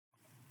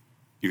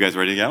You guys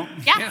ready to go?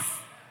 Yes. Yeah.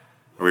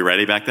 Are we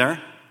ready back there?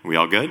 Are we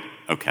all good?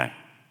 Okay.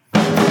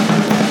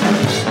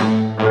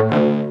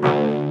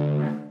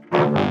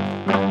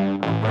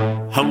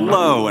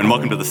 Hello, and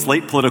welcome to the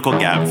Slate Political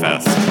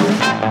Gabfest.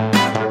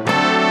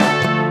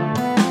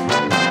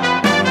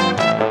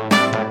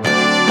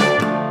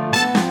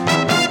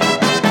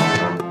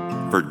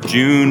 For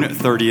June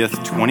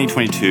 30th,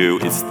 2022,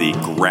 it's the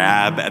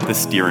Grab at the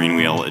Steering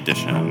Wheel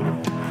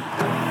edition.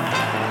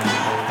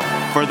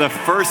 For the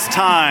first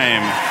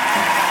time,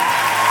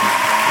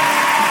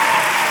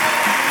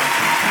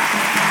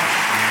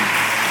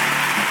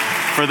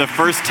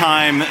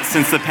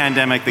 since the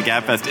pandemic, the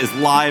Gabfest is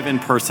live in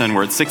person.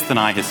 We're at 6th and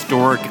I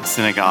Historic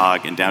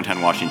Synagogue in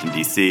downtown Washington,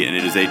 D.C., and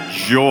it is a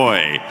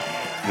joy.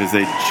 It is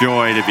a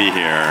joy to be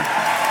here.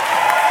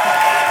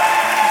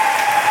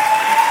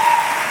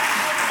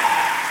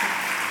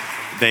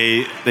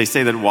 They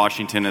say that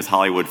Washington is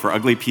Hollywood for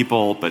ugly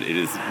people, but it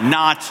is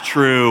not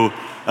true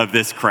of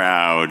this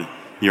crowd.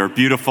 You're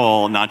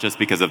beautiful, not just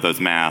because of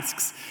those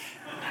masks.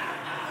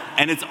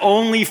 And it's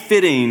only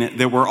fitting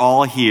that we're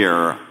all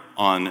here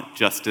on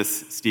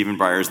Justice Stephen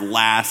Breyer's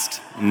last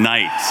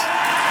night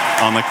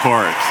on the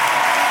court.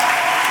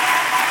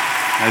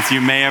 As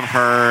you may have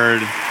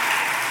heard,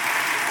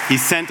 he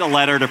sent a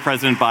letter to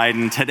President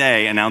Biden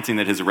today announcing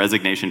that his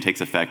resignation takes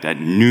effect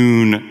at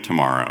noon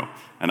tomorrow,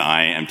 and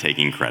I am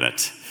taking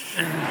credit.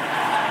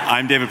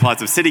 I'm David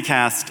Plotz of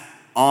CityCast.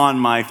 On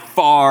my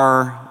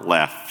far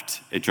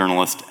left, a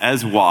journalist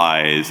as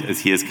wise as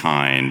he is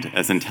kind,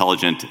 as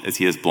intelligent as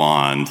he is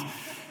blonde.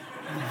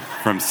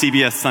 From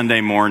CBS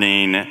Sunday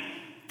Morning,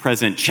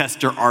 President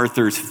Chester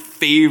Arthur's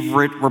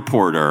favorite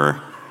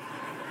reporter,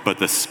 but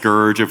the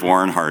scourge of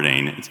Warren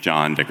Harding, it's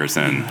John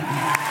Dickerson.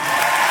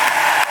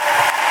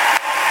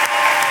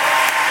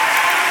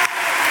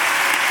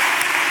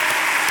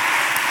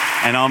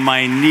 And on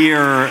my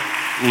near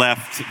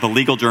left, the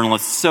legal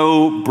journalist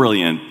so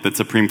brilliant that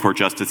Supreme Court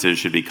justices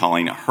should be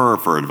calling her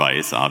for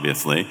advice,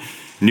 obviously.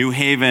 New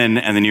Haven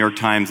and the New York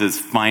Times'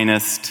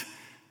 finest,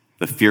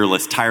 the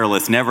fearless,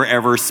 tireless, never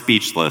ever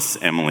speechless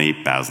Emily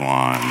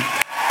Bazelon.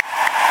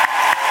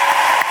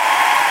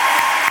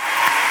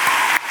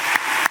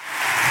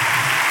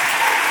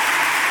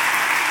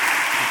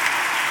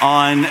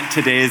 On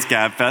today's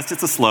Gabfest,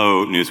 it's a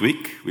slow news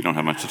week. We don't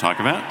have much to talk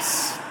about.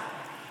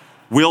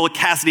 Will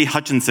Cassidy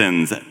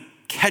Hutchinson's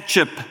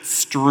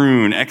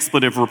ketchup-strewn,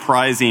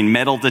 expletive-reprising,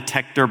 metal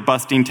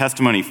detector-busting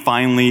testimony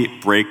finally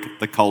break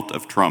the cult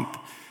of Trump?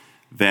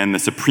 Then the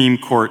Supreme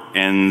Court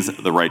ends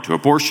the right to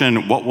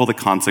abortion. What will the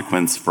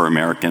consequence for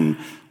American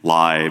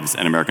lives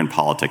and American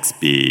politics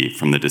be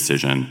from the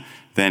decision?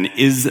 Then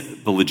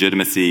is the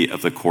legitimacy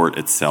of the court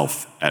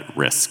itself at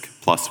risk?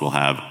 Plus, we'll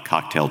have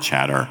cocktail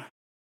chatter.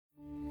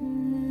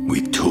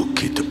 We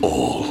took it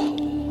all.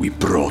 We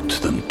brought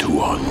them to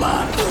our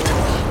land.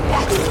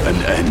 An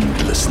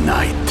endless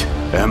night,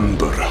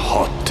 ember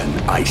hot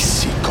and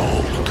icy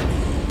cold.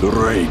 The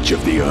rage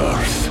of the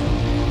earth.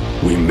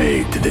 We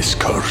made this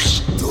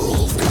curse.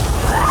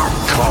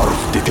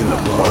 Carved it in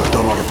the blood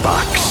on our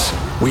backs.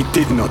 We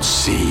did not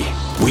see.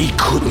 We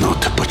could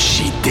not, but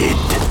she did.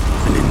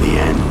 And in the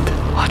end...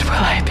 What will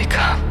I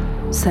become?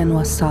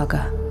 Senua's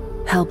Saga.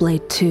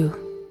 Hellblade 2.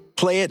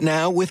 Play it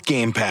now with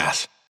Game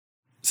Pass.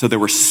 So there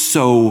were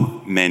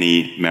so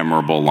many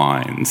memorable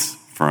lines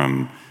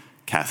from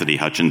Cassidy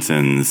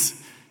Hutchinson's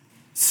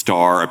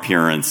star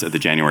appearance at the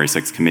January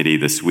 6th committee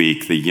this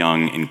week, the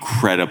young,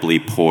 incredibly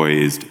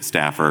poised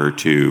staffer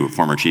to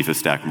former Chief of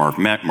Staff Mark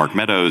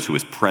Meadows, who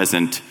was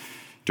present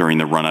during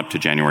the run-up to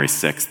January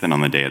 6th and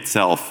on the day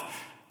itself.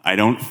 I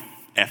don't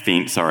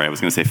fucking,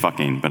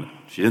 but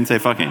she didn't say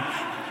fucking.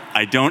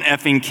 I don't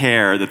effing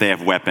care that they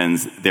have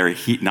weapons. They're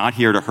not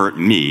here to hurt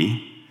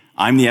me.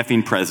 I'm the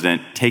effing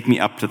president. Take me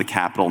up to the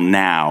Capitol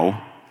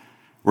now.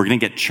 We're going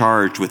to get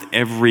charged with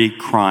every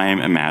crime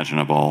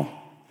imaginable.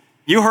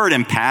 You heard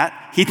him, Pat.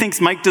 He thinks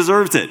Mike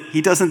deserves it.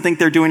 He doesn't think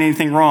they're doing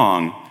anything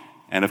wrong.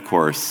 And of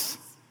course,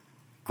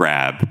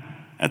 grab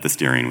at the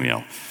steering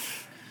wheel.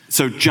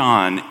 So,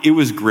 John, it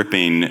was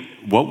gripping.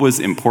 What was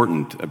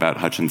important about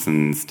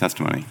Hutchinson's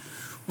testimony?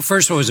 Well,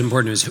 first, what was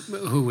important was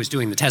who was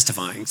doing the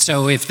testifying.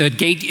 So if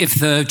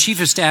the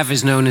chief of staff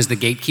is known as the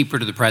gatekeeper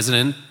to the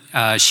president,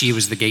 she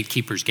was the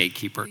gatekeeper's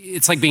gatekeeper.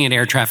 It's like being at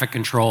air traffic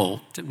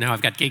control. Now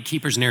I've got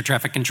gatekeepers and air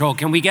traffic control.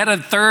 Can we get a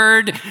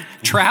third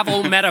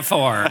travel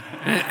metaphor?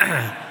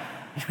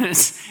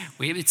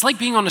 It's like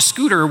being on a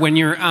scooter when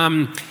you're...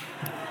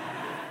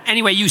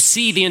 Anyway, you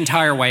see the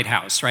entire White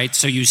House, right?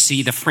 So you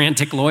see the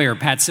frantic lawyer,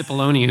 Pat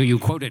Cipollone, who you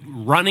quoted,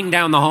 running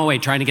down the hallway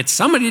trying to get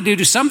somebody to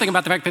do something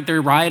about the fact that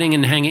they're rioting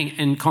and hanging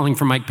and calling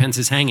for Mike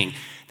Pence's hanging.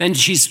 Then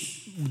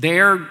she's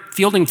there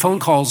fielding phone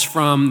calls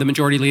from the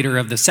majority leader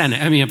of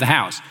the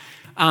House.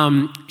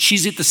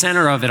 She's at the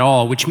center of it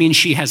all, which means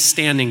she has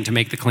standing to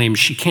make the claims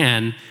she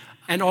can.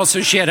 And also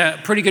she had a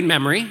pretty good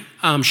memory.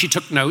 She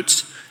took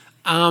notes.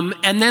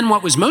 And then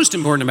what was most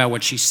important about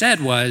what she said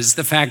was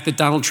the fact that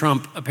Donald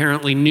Trump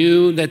apparently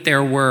knew that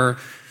there were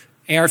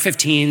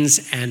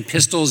AR-15s and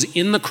pistols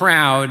in the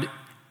crowd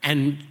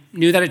and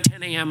knew that at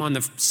 10 a.m. on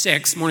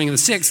the morning of the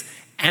 6th,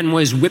 and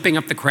was whipping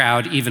up the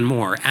crowd even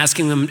more,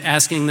 asking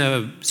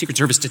the Secret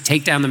Service to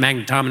take down the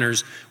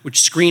magnetometers,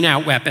 which screen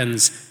out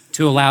weapons,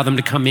 to allow them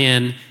to come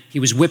in. He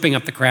was whipping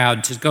up the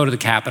crowd to go to the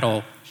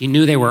Capitol. He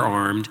knew they were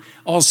armed.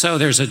 Also,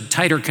 there's a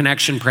tighter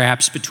connection,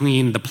 perhaps,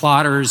 between the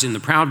plotters in the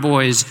Proud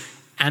Boys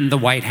and the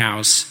White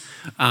House.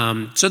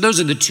 So those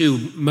are the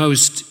two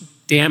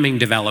most damning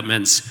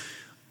developments.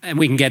 And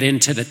we can get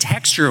into the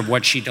texture of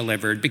what she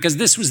delivered, because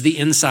this was the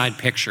inside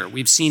picture.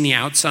 We've seen the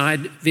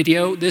outside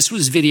video. This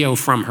was video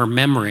from her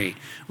memory,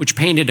 which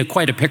painted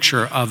quite a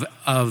picture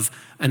of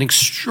an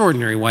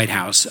extraordinary White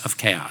House of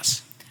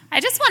chaos. I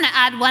just want to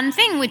add one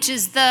thing, which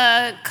is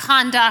the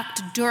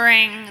conduct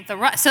during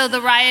so the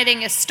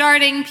rioting is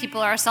starting,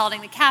 people are assaulting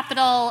the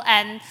Capitol,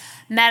 and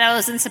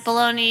Meadows and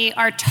Cipollone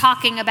are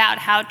talking about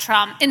how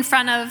Trump, in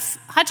front of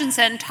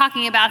Hutchinson,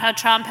 talking about how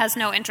Trump has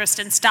no interest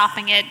in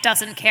stopping it,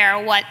 doesn't care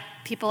what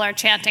people are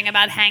chanting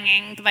about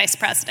hanging the vice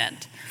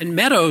president. And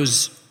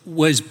Meadows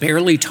was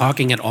barely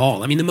talking at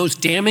all. I mean, the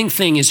most damning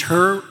thing is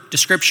her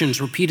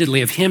descriptions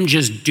repeatedly of him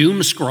just doom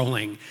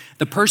scrolling.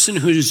 The person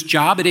whose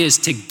job it is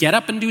to get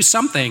up and do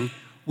something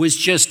was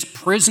just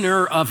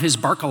prisoner of his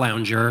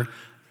Barcalounger,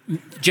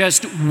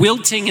 just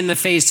wilting in the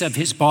face of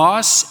his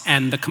boss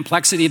and the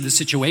complexity of the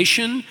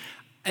situation.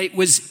 It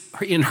was,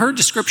 in her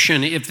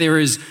description, if there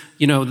is,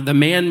 the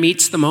man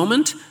meets the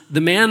moment,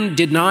 the man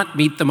did not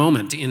meet the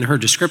moment in her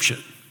description.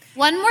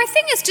 One more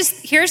thing is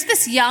just, here's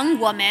this young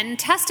woman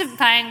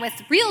testifying with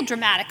real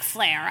dramatic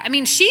flair. I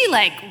mean, she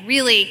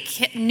really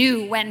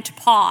knew when to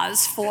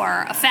pause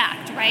for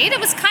effect, right? It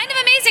was kind of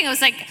amazing. It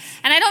was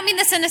and I don't mean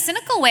this in a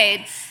cynical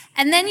way.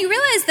 And then you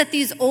realize that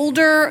these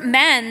older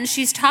men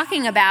she's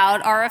talking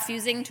about are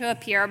refusing to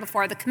appear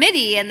before the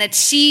committee, and that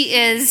she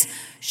is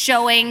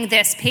showing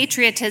this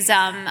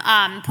patriotism,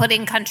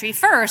 putting country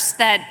first,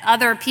 that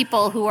other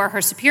people who are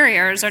her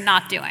superiors are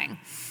not doing.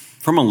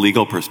 From a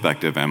legal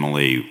perspective,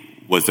 Emily,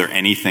 was there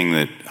anything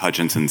that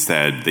Hutchinson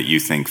said that you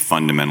think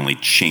fundamentally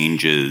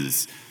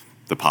changes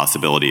the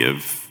possibility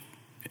of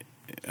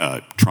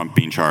Trump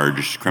being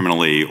charged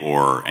criminally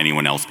or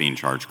anyone else being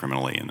charged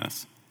criminally in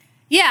this?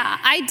 Yeah,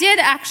 I did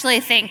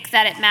actually think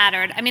that it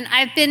mattered. I mean,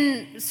 I've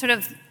been sort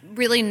of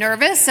really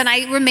nervous, and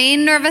I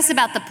remain nervous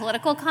about the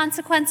political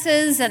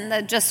consequences and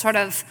the just sort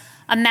of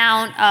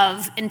amount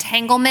of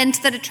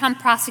entanglement that a Trump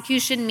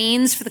prosecution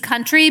means for the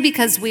country,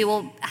 because we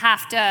will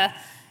have to...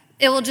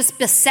 It will just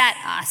beset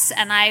us,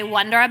 and I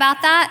wonder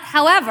about that.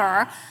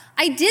 However,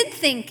 I did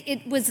think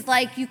it was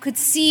like you could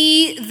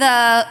see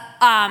the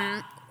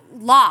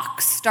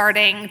locks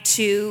starting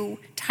to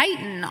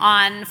tighten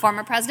on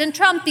former President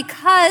Trump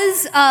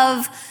because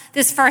of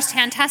this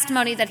firsthand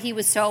testimony that he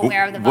was so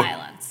aware of the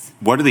violence.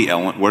 What are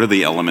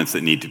the elements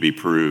that need to be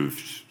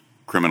proved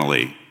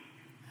criminally?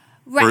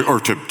 Right. Or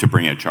to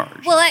bring a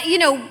charge? Well,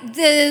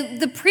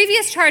 the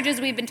previous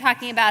charges we've been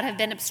talking about have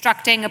been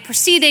obstructing a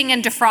proceeding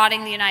and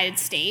defrauding the United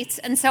States.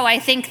 And so I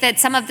think that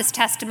some of this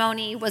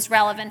testimony was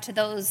relevant to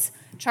those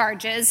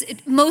charges,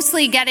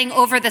 mostly getting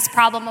over this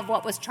problem of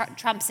what was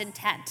Trump's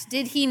intent.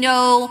 Did he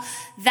know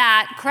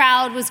that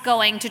crowd was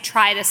going to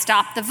try to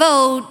stop the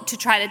vote, to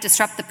try to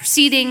disrupt the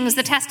proceedings?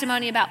 The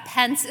testimony about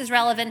Pence is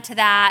relevant to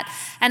that,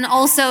 and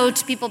also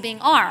to people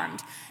being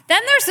armed.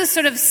 Then there's this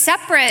sort of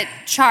separate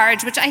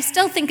charge, which I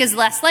still think is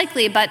less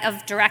likely, but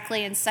of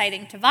directly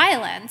inciting to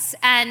violence.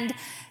 And,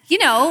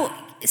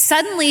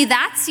 suddenly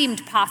that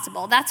seemed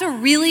possible. That's a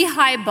really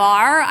high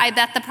bar. I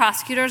bet the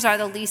prosecutors are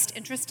the least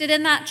interested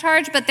in that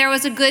charge. But there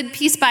was a good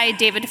piece by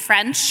David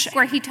French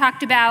where he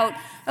talked about,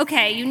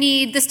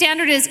 the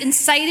standard is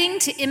inciting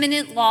to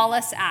imminent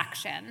lawless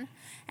action.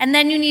 And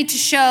then you need to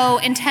show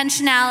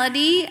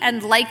intentionality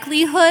and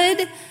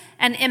likelihood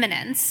and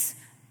imminence.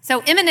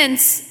 So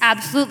imminence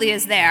absolutely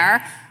is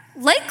there.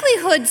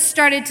 Likelihood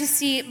started to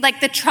seem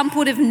like that Trump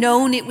would have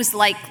known it was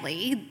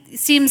likely. It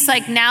seems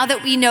like now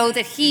that we know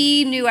that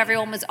he knew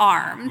everyone was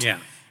armed. Yeah.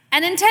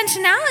 And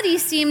intentionality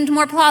seemed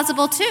more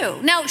plausible too.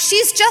 Now,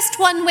 she's just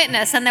one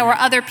witness and there were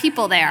other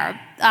people there.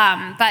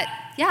 But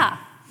yeah.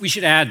 We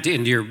should add to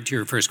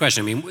your first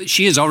question. I mean,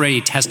 she has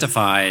already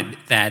testified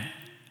that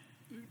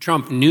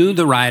Trump knew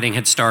the rioting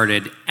had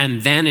started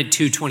and then at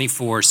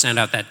 2:24 sent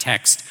out that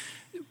text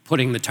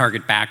putting the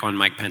target back on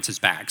Mike Pence's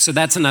back. So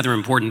that's another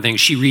important thing.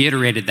 She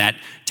reiterated that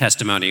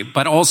testimony.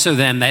 But also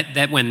then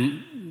that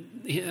when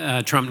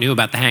Trump knew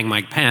about the hang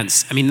Mike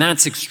Pence, I mean,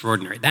 that's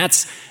extraordinary.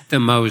 That's the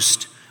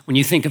most, when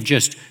you think of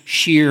just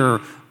sheer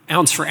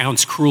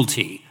ounce-for-ounce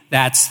cruelty,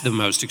 that's the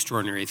most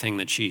extraordinary thing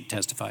that she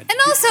testified. And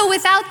also,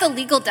 without the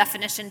legal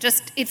definition,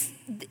 just if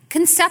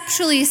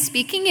conceptually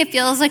speaking, it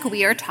feels like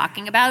we are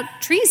talking about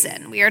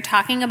treason. We are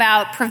talking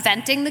about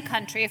preventing the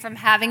country from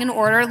having an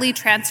orderly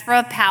transfer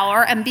of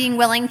power and being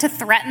willing to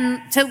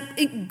threaten,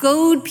 to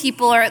goad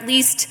people or at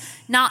least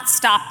not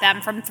stop them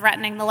from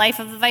threatening the life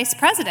of the vice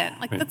president.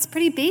 That's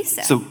pretty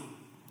basic. So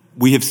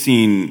we have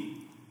seen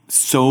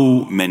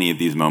so many of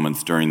these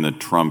moments during the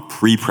Trump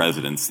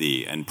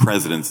pre-presidency and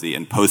presidency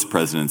and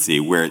post-presidency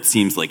where it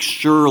seems like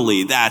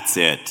surely that's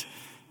it.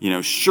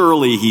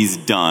 Surely he's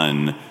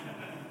done.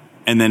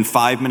 And then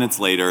 5 minutes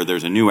later,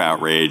 there's a new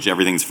outrage,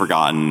 everything's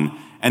forgotten,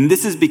 And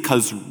this is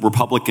because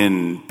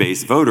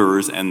Republican-based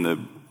voters and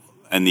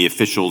the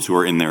officials who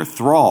are in their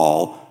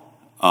thrall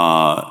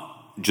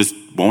just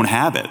won't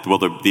have it. Well,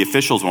 the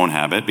officials won't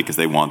have it because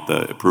they want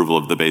the approval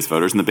of the base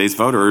voters, and the base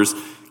voters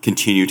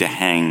continue to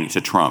hang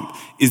to Trump.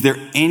 Is there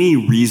any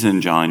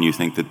reason, John, you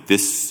think that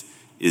this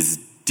is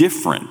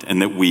different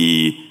and that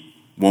we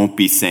won't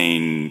be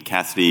saying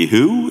Cassidy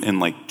who in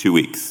like 2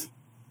 weeks?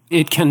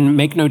 It can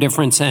make no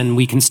difference, and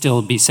we can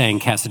still be saying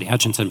Cassidy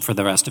Hutchinson for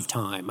the rest of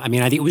time. I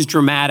mean, I think it was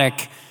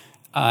dramatic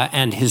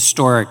and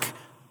historic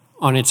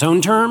on its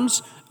own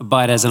terms,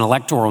 but as an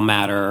electoral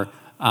matter,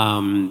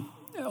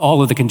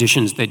 all of the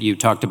conditions that you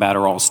talked about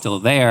are all still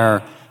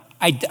there.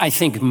 I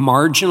think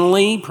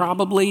marginally,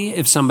 probably,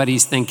 if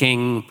somebody's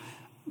thinking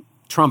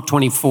Trump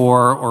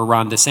 24 or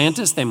Ron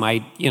DeSantis,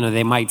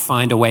 they might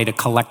find a way to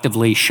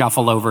collectively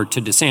shuffle over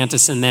to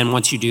DeSantis, and then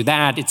once you do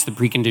that, it's the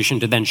precondition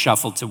to then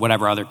shuffle to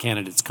whatever other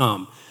candidates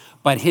come.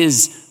 But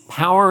his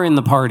power in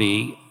the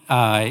party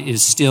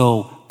is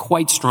still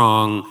quite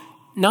strong,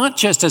 not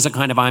just as a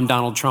kind of I'm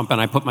Donald Trump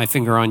and I put my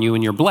finger on you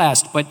and you're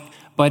blessed, but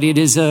it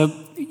is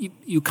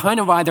you kind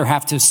of either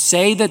have to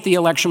say that the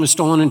election was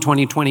stolen in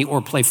 2020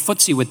 or play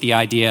footsie with the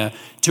idea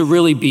to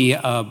really be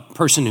a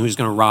person who's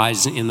going to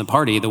rise in the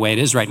party the way it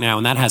is right now,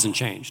 and that hasn't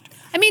changed.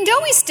 I mean,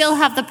 don't we still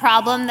have the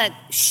problem that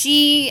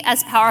she,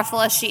 as powerful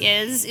as she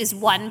is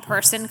one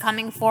person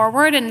coming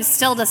forward and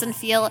still doesn't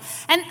feel...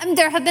 And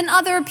there have been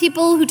other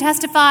people who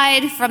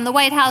testified from the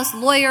White House,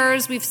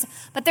 lawyers,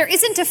 but there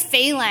isn't a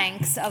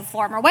phalanx of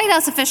former White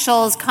House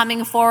officials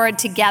coming forward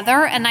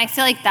together, and I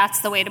feel like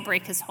that's the way to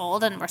break his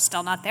hold, and we're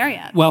still not there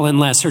yet. Well,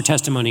 unless her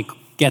testimony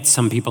gets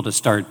some people to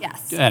start...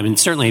 Yes. I mean,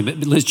 certainly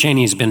Liz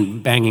Cheney has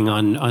been banging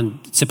on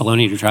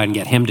Cipollone to try and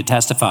get him to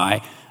testify,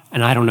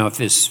 and I don't know if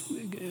this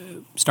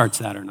starts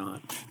that or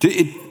not.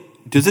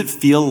 Does it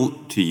feel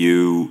to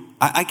you...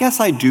 I guess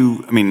I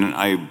do... I mean,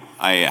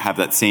 I have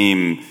that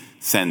same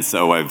sense,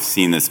 I've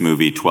seen this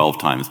movie 12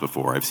 times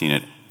before. I've seen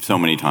it so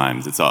many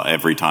times. It's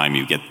every time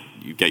you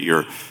get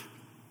your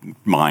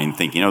mind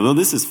thinking,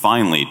 this is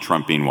finally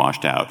Trump being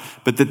washed out.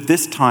 But that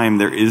this time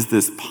there is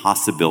this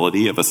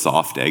possibility of a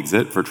soft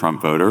exit for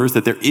Trump voters,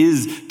 that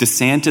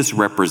DeSantis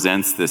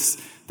represents this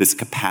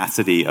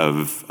capacity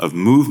of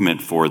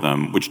movement for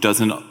them, which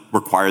doesn't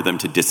require them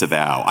to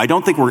disavow. I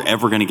don't think we're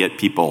ever going to get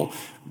people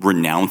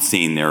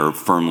renouncing their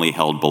firmly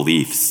held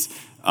beliefs.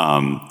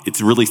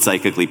 It's really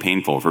psychically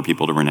painful for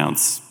people to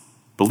renounce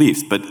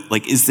beliefs. But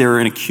is there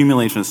an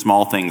accumulation of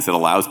small things that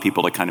allows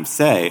people to kind of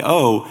say,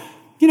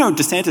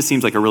 DeSantis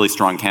seems like a really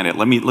strong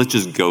candidate. Let's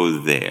just go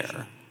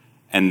there.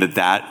 And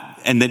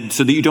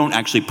so that you don't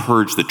actually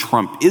purge the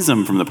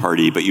Trumpism from the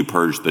party, but you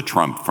purge the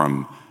Trump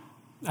from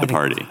the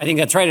party. I think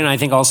that's right. And I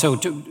think also,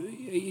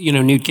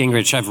 Newt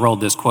Gingrich, I've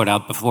rolled this quote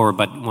out before,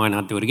 but why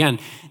not do it again,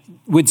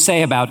 would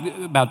say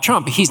about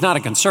Trump, he's not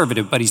a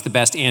conservative, but he's the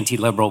best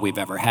anti-liberal we've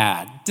ever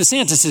had.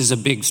 DeSantis is a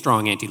big,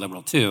 strong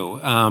anti-liberal, too.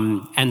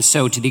 And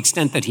so to the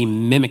extent that he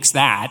mimics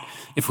that,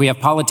 if we have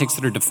politics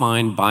that are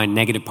defined by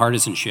negative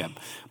partisanship,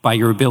 by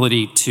your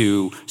ability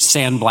to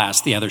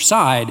sandblast the other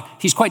side,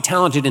 he's quite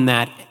talented in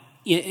that,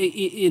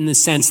 in the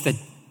sense that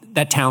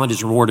talent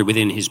is rewarded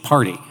within his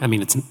party. I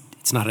mean, it's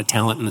not a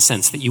talent in the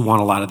sense that you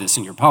want a lot of this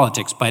in your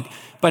politics, but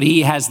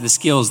he has the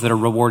skills that are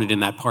rewarded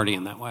in that party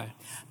in that way.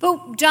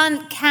 But,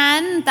 John,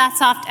 can that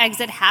soft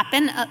exit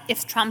happen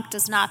if Trump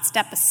does not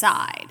step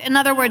aside? In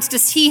other words,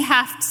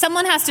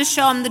 someone has to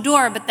show him the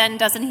door, but then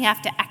doesn't he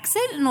have to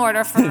exit in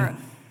order for...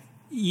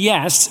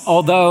 Yes,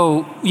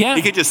 although, yeah.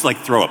 He could just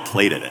throw a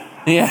plate at it.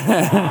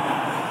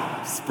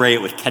 Yeah. Spray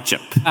it with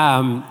ketchup.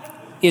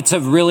 It's a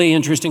really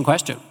interesting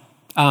question.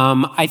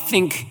 I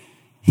think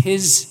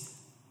it's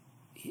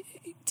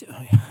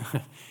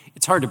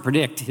hard to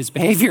predict his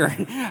behavior.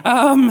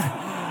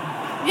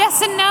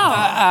 Yes and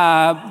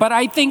no. But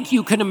I think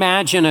you can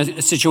imagine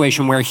a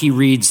situation where he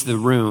reads the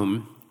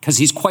room, because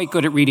he's quite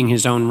good at reading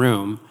his own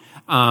room.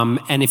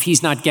 And if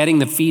he's not getting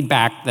the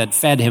feedback that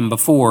fed him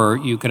before,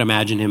 you could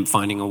imagine him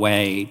finding a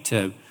way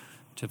to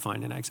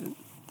find an exit.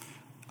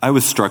 I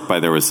was struck by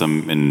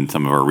in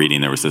some of our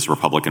reading, there was this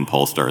Republican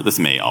pollster. This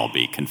may all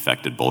be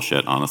confected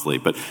bullshit, honestly,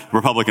 but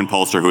Republican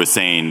pollster who was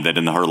saying that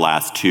in the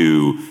last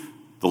two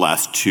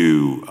focus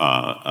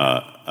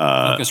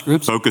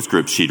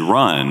groups she'd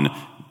run,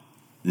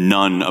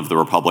 none of the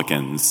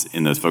Republicans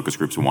in those focus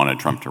groups wanted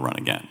Trump to run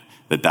again.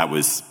 That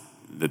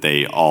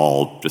they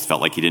all just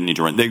felt like he didn't need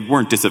to run. They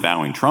weren't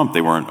disavowing Trump.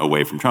 They weren't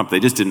away from Trump. They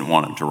just didn't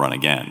want him to run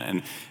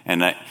again.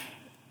 And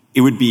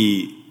it would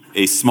be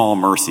a small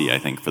mercy, I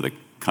think, for the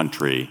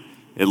country,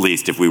 at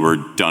least if we were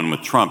done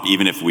with Trump,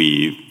 even if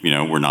we,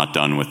 were not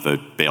done with the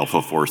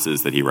baleful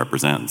forces that he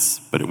represents.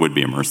 But it would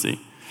be a mercy.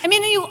 I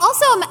mean,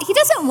 he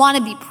doesn't want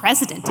to be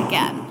president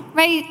again,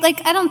 right?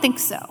 I don't think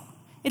so.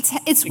 It's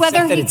whether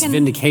Except that it's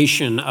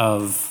vindication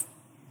of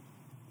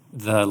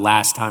the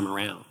last time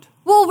around.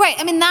 Well, right.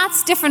 I mean,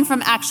 that's different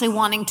from actually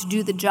wanting to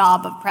do the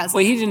job of president.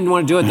 Well, he didn't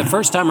want to do it the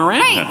first time around.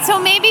 Right. So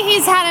maybe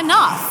he's had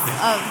enough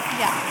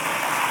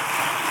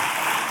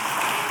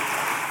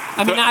of,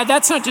 I mean,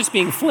 that's not just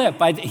being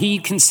flip. He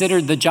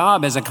considered the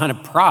job as a kind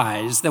of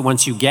prize that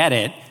once you get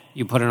it,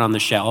 you put it on the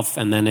shelf,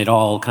 and then it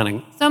all kind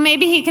of... So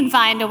maybe he can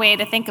find a way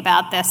to think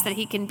about this, that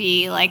he can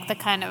be like the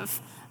kind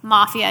of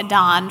mafia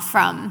don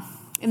from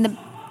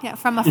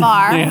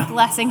afar,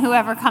 blessing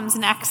whoever comes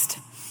next.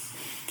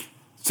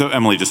 So,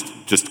 Emily,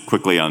 just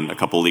quickly on a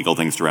couple legal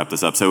things to wrap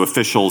this up. So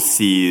officials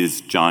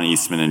seized John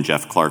Eastman and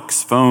Jeff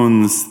Clark's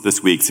phones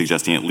this week,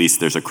 suggesting at least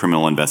there's a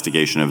criminal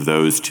investigation of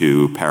those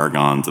two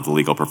paragons of the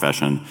legal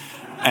profession.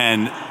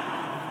 And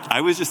I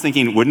was just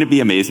thinking, wouldn't it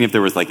be amazing if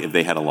there was if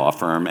they had a law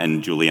firm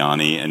and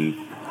Giuliani and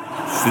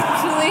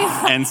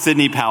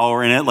Sidney Powell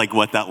were in it,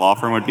 what that law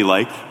firm would be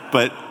like.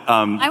 But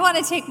I want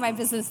to take my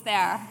business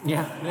there.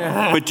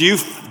 Yeah. But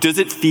does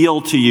it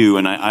feel to you,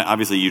 and I,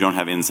 obviously you don't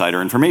have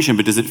insider information,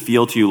 but does it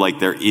feel to you like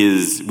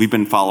we've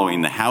been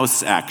following the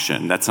House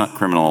action? That's not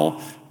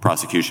criminal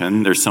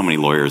prosecution. There's so many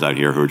lawyers out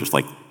here who are just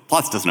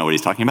Plus doesn't know what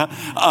he's talking about.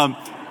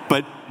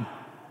 But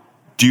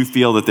do you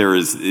feel that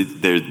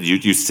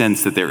you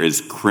sense that there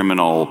is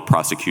criminal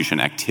prosecution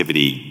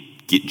activity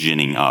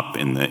ginning up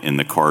in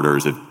the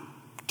corridors of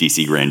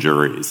D.C. grand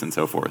juries and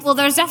so forth? Well,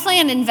 there's definitely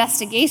an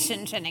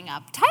investigation ginning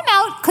up. Time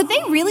out. Could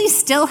they really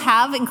still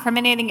have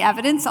incriminating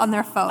evidence on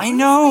their phones? I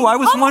know. I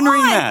was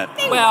wondering that.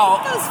 They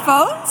read those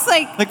phones?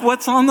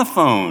 What's on the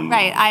phone?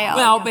 Right.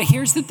 But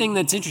here's the thing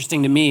that's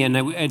interesting to me, and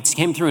it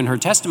came through in her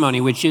testimony,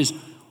 which is,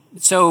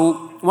 so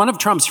one of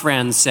Trump's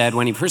friends said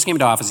when he first came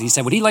to office, he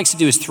said what he likes to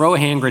do is throw a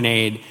hand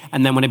grenade,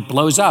 and then when it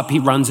blows up, he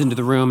runs into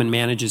the room and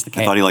manages the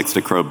chaos. I thought he likes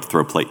to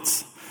throw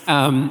plates.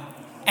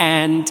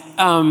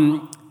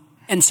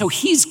 And so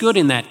he's good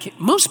in that.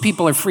 Most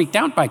people are freaked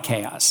out by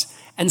chaos.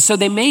 And so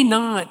they may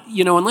not,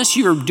 unless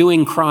you're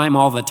doing crime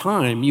all the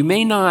time, you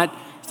may not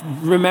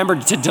remember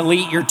to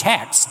delete your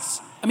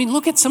texts. I mean,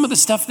 look at some of the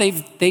stuff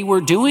they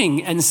were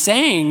doing and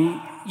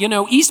saying.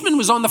 Eastman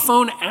was on the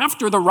phone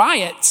after the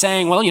riot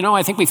saying, well,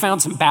 I think we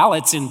found some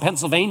ballots in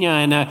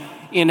Pennsylvania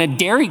in a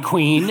Dairy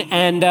Queen.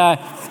 And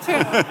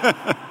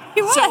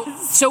he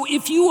was. So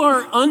if you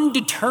are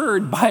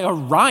undeterred by a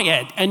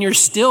riot and you're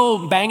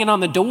still banging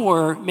on the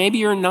door, maybe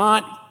you're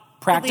not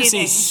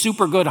practicing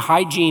super good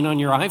hygiene on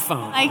your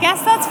iPhone. I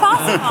guess that's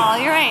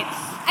possible. You're right.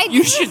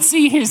 You should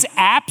see his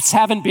apps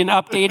haven't been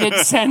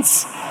updated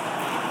since.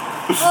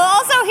 Well,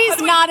 also,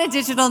 he's not a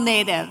digital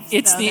native.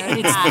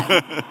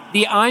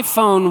 The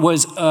iPhone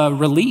was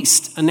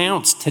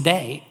announced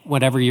today,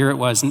 whatever year it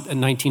was, in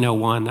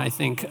 1901, I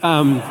think.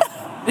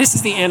 This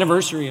is the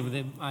anniversary of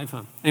the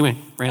iPhone. Anyway,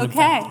 random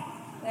fact.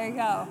 There you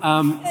go.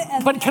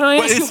 But can I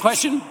ask you a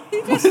question?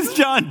 What is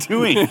John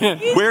doing?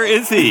 Where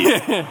is he?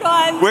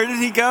 Where did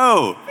he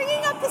go?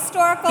 Bringing up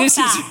historical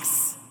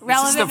facts.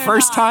 This is the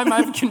first time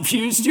I've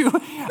confused you.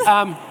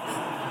 Can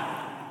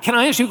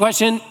I ask you a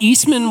question?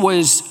 Eastman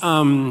was,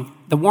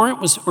 the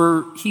warrant was,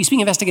 or he's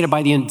being investigated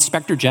by the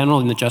Inspector General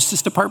in the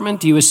Justice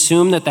Department. Do you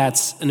assume that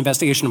that's an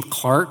investigation of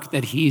Clark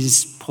that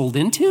he's pulled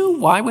into?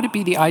 Why would it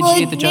be the IG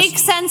at the Justice? It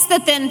makes sense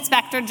that the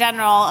Inspector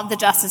General of the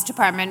Justice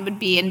Department would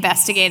be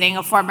investigating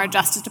a former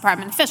Justice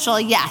Department official,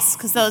 yes,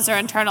 because those are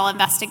internal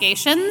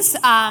investigations.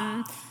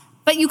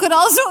 But you could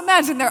also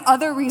imagine there are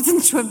other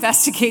reasons to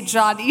investigate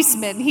John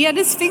Eastman. He had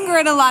his finger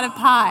in a lot of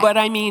pie. But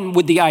I mean,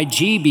 would the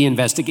IG be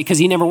investigating? Because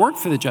he never worked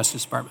for the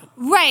Justice Department.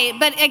 Right,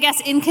 but I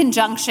guess in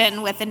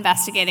conjunction with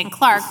investigating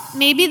Clark,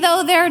 maybe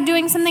though they're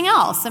doing something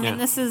else. I mean,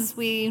 this is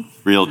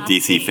real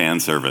DC fan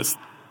service.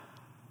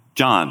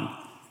 John,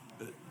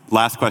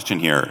 last question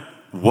here.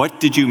 What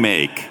did you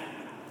make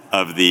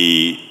of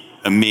the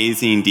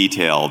amazing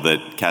detail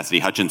that Cassidy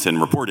Hutchinson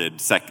reported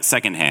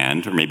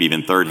secondhand, or maybe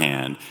even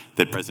thirdhand,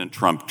 that President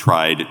Trump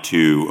tried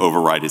to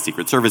override his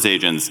Secret Service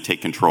agents, take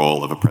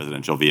control of a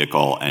presidential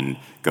vehicle, and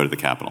go to the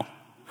Capitol?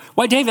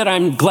 Why, David,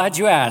 I'm glad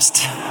you asked.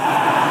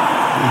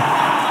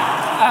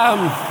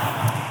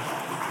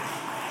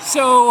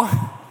 So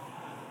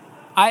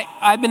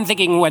I've been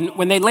thinking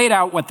when they laid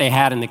out what they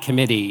had in the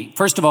committee,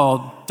 first of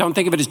all, don't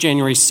think of it as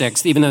January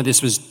 6th, even though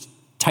this was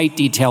tight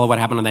detail of what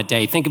happened on that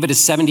day. Think of it as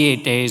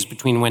 78 days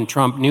between when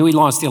Trump knew he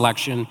lost the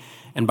election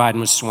and Biden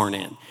was sworn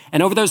in.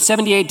 And over those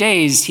 78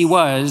 days, he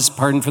was,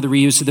 pardon for the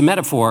reuse of the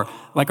metaphor,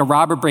 like a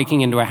robber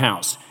breaking into a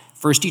house.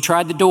 First, he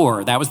tried the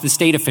door. That was the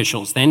state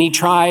officials. Then he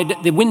tried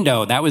the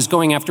window. That was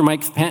going after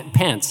Mike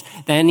Pence.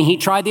 Then he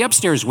tried the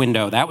upstairs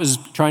window. That was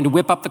trying to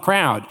whip up the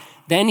crowd.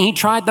 Then he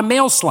tried the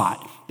mail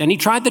slot. Then he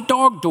tried the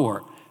dog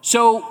door.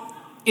 So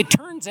it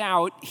turns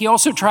out he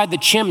also tried the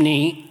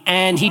chimney,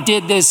 and he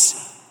did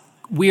this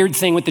weird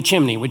thing with the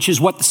chimney, which is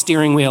what the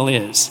steering wheel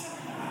is.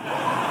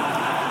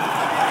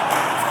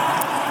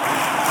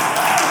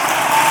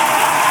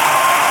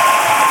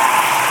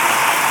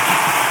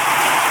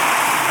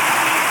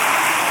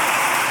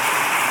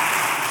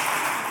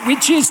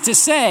 Which is to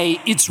say,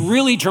 it's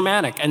really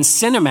dramatic and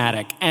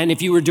cinematic, and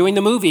if you were doing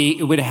the movie,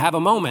 it would have a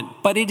moment.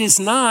 But it is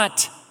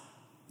not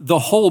the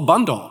whole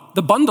bundle.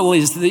 The bundle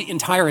is the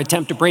entire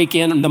attempt to break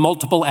in, the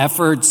multiple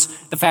efforts,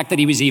 the fact that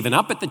he was even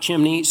up at the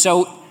chimney.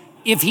 So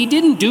if he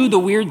didn't do the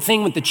weird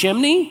thing with the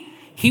chimney,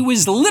 he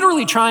was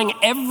literally trying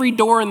every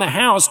door in the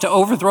house to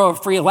overthrow a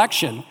free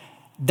election.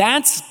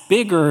 That's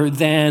bigger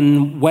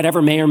than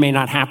whatever may or may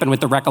not happen with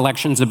the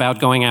recollections about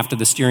going after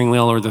the steering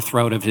wheel or the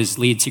throat of his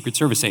lead Secret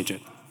Service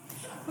agent.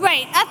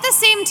 Right. At the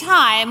same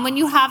time, when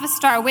you have a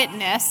star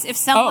witness, if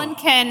someone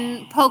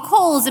can poke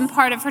holes in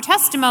part of her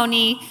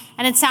testimony,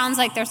 and it sounds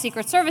like they're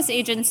Secret Service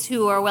agents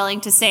who are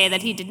willing to say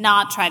that he did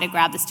not try to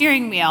grab the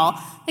steering wheel,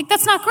 like,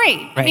 that's not great.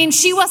 Right. I mean,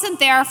 she wasn't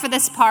there for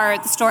this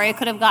part. The story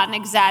could have gotten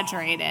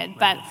exaggerated.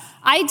 But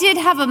I did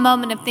have a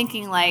moment of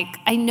thinking, like,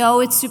 I know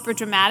it's super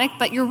dramatic,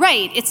 but you're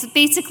right. It's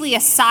basically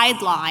a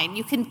sideline.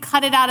 You can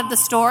cut it out of the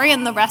story,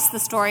 and the rest of the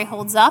story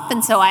holds up.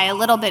 And so I a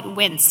little bit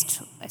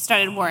winced. I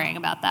started worrying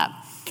about that.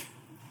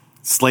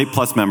 Slate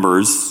Plus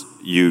members,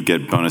 you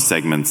get bonus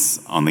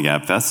segments on the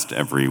GabFest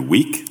every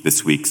week.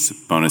 This week's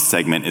bonus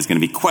segment is going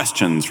to be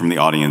questions from the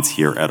audience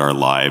here at our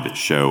live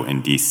show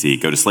in D.C.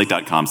 Go to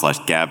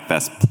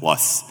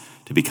slate.com/GabFestPlus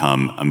to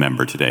become a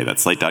member today.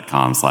 That's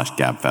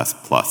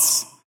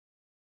slate.com/GabFestPlus.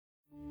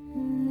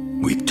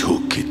 We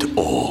took it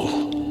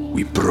all.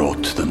 We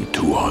brought them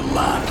to our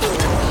land.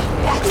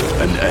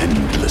 An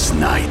endless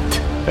night,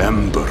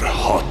 ember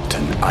hot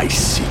and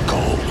icy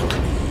cold.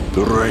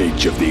 The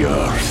rage of the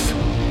earth.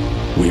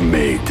 We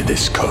made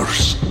this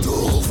curse.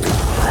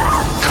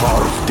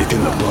 Carved it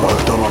in the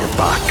blood on our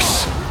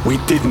backs. We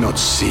did not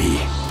see.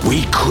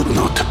 We could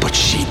not, but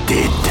she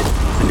did.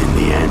 And in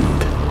the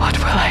end... What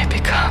will I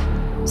become?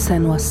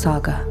 Senua's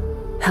Saga.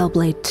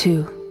 Hellblade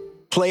 2.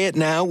 Play it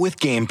now with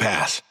Game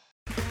Pass.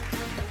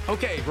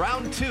 Okay,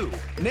 round 2.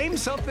 Name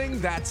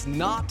something that's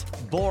not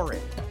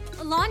boring.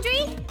 A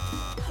laundry?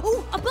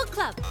 Ooh, a book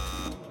club.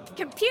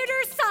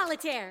 Computer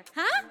solitaire,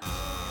 huh?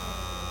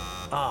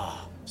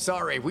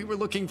 Sorry, we were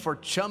looking for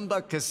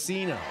Chumba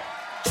Casino.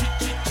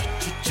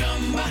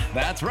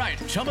 That's right.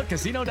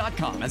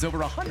 ChumbaCasino.com has over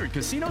 100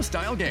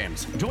 casino-style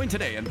games. Join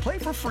today and play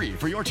for free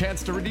for your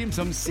chance to redeem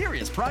some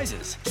serious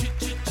prizes.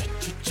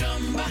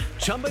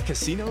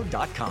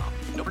 ChumbaCasino.com.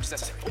 No purchase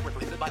necessary. Void where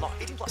prohibited by law.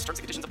 18+ terms and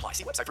conditions apply.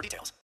 See website for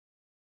details.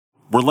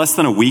 We're less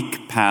than a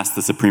week past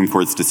the Supreme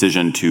Court's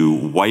decision to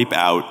wipe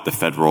out the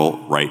federal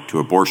right to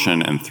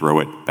abortion and throw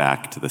it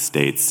back to the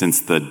states.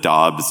 Since the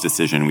Dobbs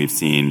decision, we've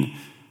seen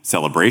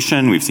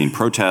celebration, we've seen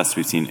protests,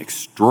 we've seen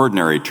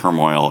extraordinary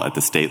turmoil at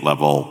the state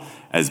level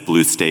as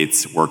blue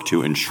states work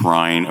to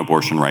enshrine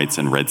abortion rights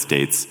and red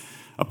states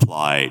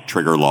apply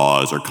trigger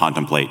laws or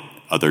contemplate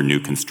other new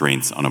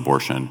constraints on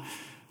abortion.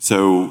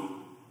 So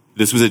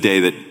this was a day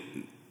that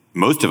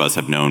most of us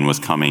have known was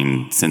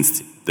coming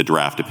since the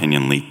draft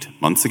opinion leaked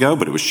months ago,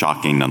 but it was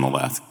shocking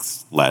nonetheless.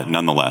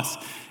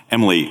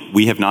 Emily,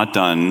 we have not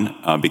done,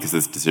 because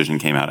this decision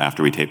came out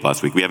after we taped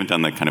last week, we haven't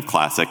done the kind of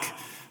classic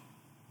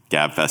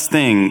GabFest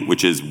thing,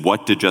 which is,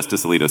 what did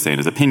Justice Alito say in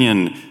his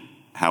opinion?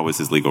 How was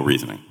his legal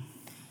reasoning?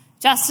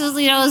 Justice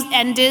Alito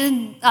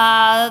ended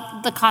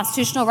the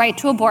constitutional right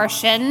to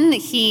abortion.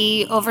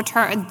 He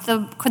overturned,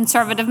 the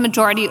conservative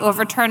majority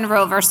overturned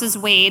Roe versus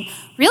Wade,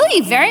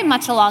 really very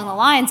much along the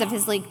lines of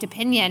his leaked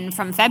opinion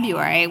from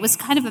February. It was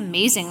kind of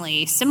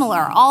amazingly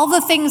similar. All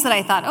the things that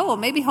I thought, oh, well,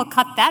 maybe he'll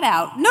cut that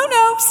out.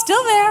 No,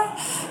 still there.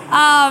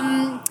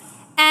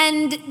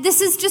 And this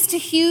is just a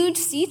huge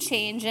sea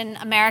change in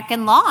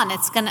American law, and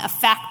it's going to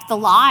affect the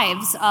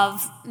lives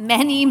of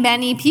many,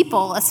 many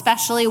people,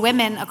 especially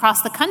women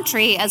across the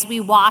country, as we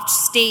watch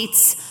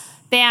states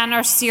ban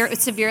or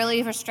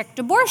severely restrict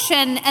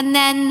abortion. And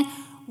then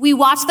we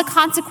watch the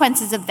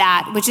consequences of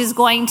that, which is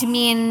going to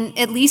mean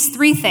at least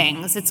 3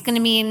 things. It's going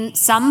to mean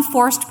some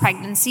forced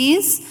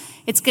pregnancies.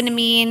 It's going to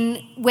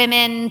mean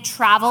women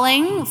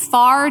traveling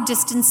far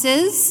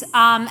distances.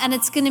 And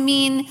it's going to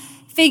mean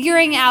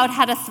figuring out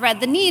how to thread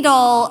the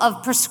needle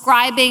of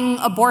prescribing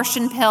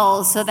abortion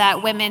pills so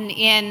that women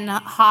in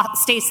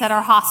states that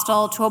are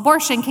hostile to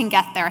abortion can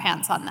get their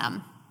hands on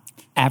them.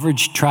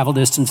 Average travel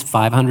distance,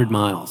 500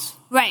 miles.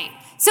 Right.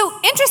 So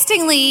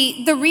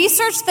interestingly, the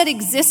research that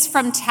exists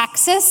from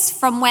Texas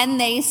from when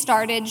they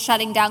started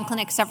shutting down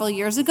clinics several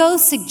years ago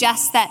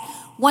suggests that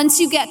once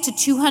you get to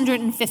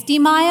 250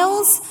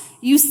 miles,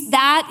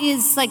 that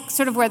is like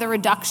sort of where the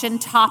reduction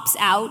tops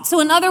out.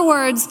 So in other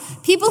words,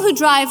 people who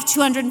drive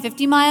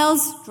 250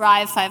 miles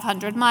drive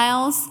 500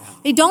 miles.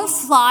 They don't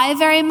fly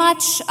very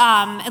much,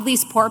 at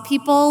least poor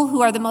people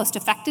who are the most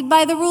affected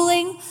by the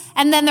ruling.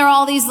 And then there are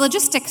all these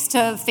logistics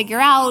to figure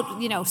out,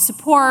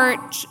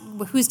 support,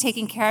 who's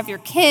taking care of your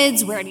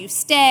kids, where do you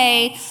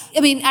stay?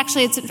 I mean,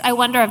 actually, I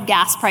wonder if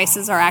gas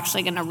prices are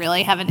actually going to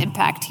really have an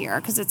impact here,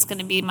 because it's going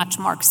to be much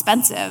more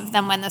expensive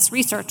than when this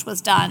research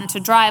was done to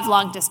drive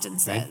long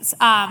distances.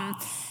 Right.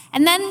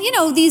 And then,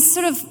 these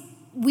sort of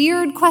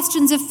weird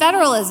questions of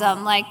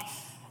federalism, like,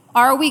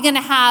 are we going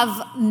to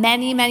have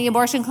many, many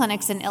abortion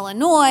clinics in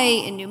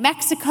Illinois, in New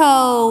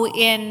Mexico,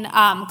 in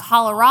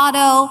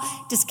Colorado?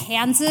 Does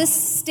Kansas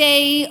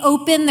stay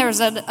open? There's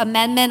an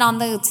amendment on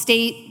the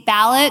state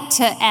ballot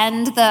to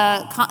end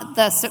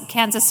the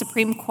Kansas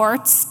Supreme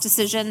Court's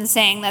decision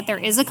saying that there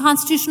is a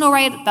constitutional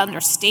right under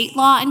state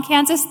law in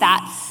Kansas.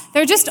 That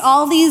there are just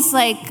all these,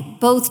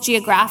 both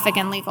geographic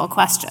and legal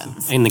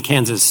questions. And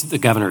the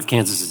governor of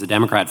Kansas is a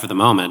Democrat for the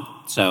moment,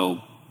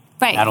 so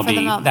right,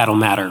 that'll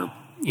matter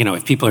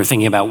if people are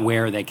thinking about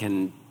where they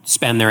can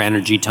spend their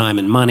energy, time,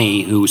 and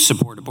money who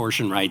support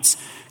abortion rights,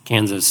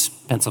 Kansas,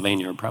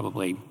 Pennsylvania are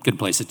probably good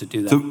places to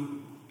do that. So,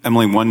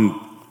 Emily, one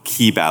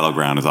key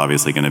battleground is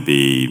obviously going to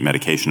be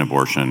medication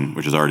abortion,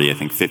 which is already, I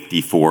think,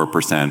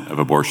 54% of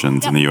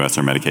abortions in the U.S.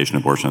 are medication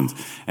abortions.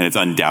 And it's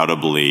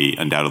undoubtedly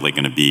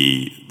going to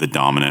be the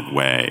dominant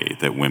way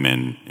that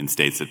women in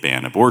states that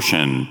ban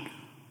abortion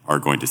are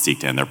going to seek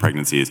to end their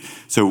pregnancies.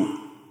 So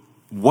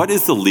what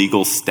is the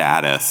legal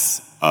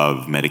status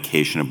of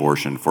medication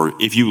abortion for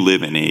if you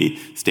live in a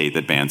state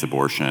that bans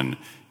abortion,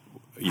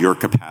 your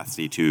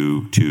capacity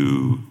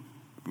to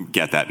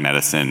get that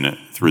medicine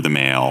through the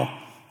mail?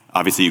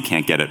 Obviously, you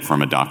can't get it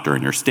from a doctor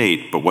in your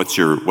state, but what's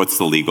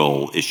the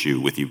legal issue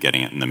with you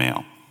getting it in the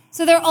mail?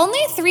 So there are only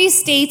 3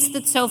 states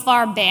that so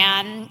far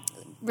ban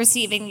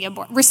receiving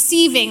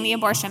the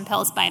abortion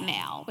pills by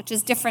mail, which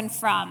is different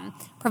from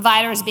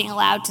providers being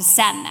allowed to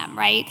send them,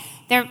 right?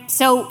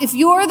 So if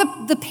you're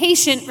the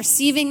patient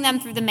receiving them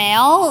through the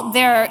mail,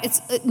 it's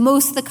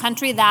most of the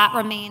country that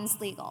remains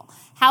legal.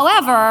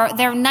 However,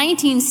 there are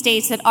 19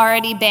 states that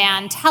already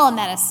ban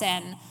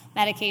telemedicine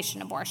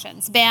medication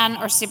abortions, ban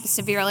or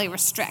severely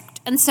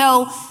restrict. And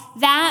so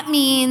that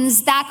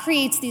means that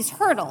creates these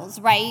hurdles,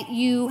 right?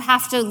 You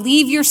have to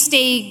leave your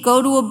state,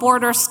 go to a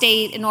border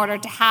state in order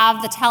to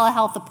have the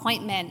telehealth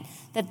appointment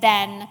that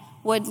then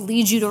would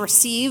lead you to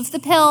receive the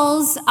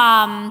pills.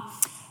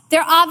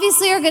 There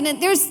obviously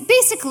there's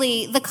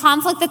basically the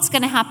conflict that's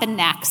going to happen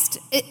next,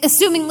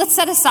 assuming, let's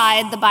set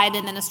aside the Biden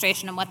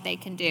administration and what they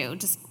can do,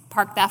 just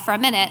park that for a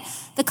minute.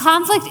 The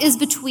conflict is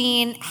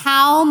between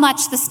how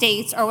much the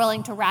states are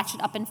willing to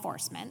ratchet up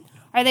enforcement.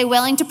 Are they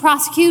willing to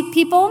prosecute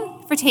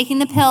people for taking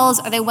the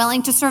pills? Are they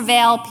willing to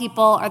surveil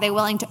people? Are they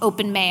willing to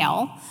open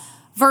mail?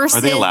 Versus,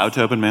 are they allowed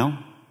to open mail?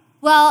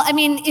 Well, I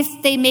mean,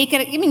 if they make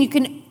it, I mean, you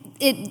can.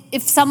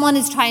 If someone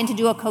is trying to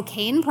do a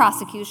cocaine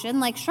prosecution,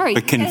 like sure,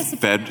 you can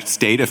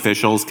state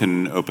officials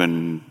can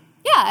open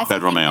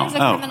federal mail. There's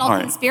a criminal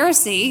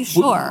conspiracy,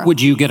 sure.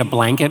 Would you get a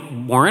blanket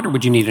warrant, or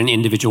would you need an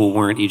individual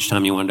warrant each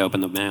time you wanted to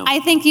open the mail?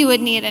 I think you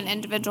would need an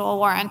individual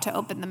warrant to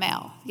open the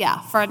mail,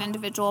 for an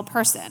individual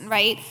person,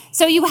 right?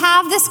 So you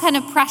have this kind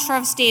of pressure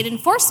of state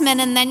enforcement,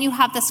 and then you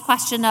have this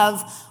question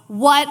of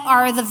what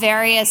are the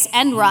various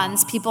end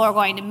runs people are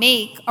going to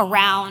make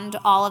around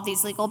all of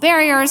these legal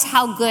barriers?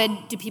 How good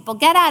do people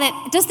get at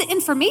it? Does the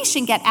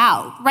information get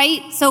out,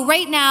 right? So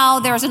right now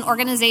there's an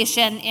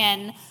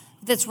organization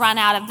that's run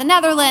out of the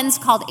Netherlands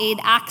called Aid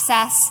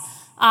Access.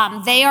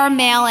 They are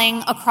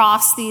mailing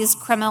across these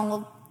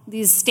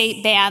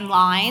state ban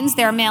lines.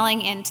 They're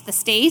mailing into the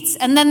states.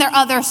 And then there are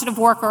other sort of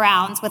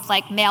workarounds with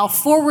like mail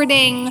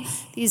forwarding,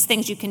 these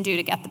things you can do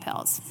to get the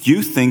pills. Do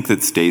you think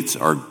that states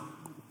are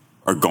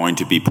going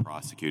to be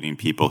prosecuting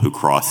people who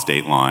cross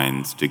state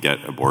lines to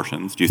get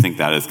abortions? Do you think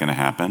that is going to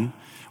happen?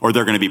 Or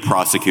they're going to be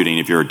prosecuting,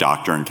 if you're a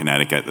doctor in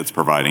Connecticut that's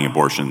providing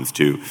abortions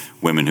to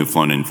women who've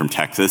flown in from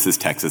Texas, is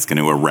Texas going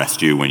to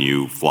arrest you when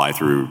you fly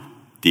through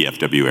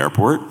DFW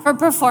airport? For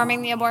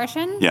performing the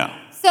abortion? Yeah.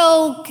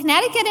 So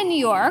Connecticut and New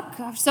York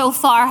so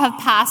far have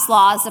passed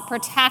laws that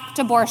protect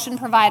abortion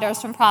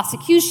providers from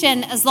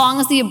prosecution as long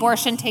as the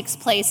abortion takes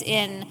place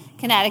in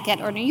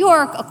Connecticut or New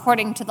York,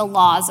 according to the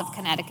laws of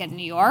Connecticut and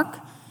New York.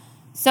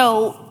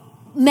 So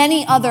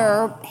many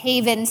other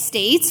haven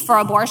states for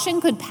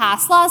abortion could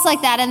pass laws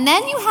like that, and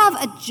then you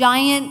have a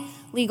giant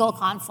legal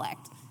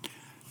conflict.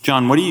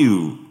 John, what do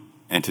you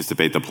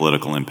anticipate the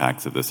political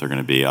impacts of this are going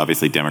to be?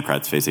 Obviously,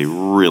 Democrats face a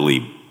really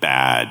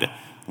bad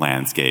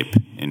landscape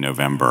in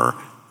November.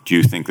 Do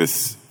you think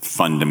this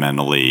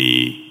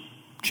fundamentally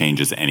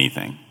changes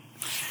anything?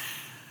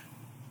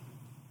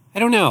 I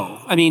don't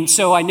know. I mean,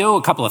 so I know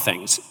a couple of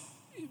things.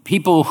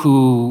 People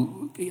who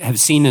have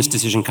seen this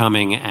decision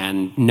coming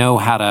and know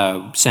how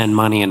to send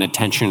money and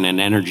attention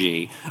and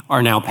energy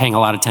are now paying a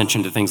lot of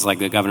attention to things like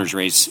the governor's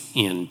race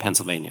in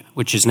Pennsylvania,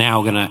 which is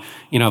now going to,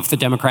 if the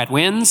Democrat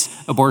wins,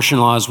 abortion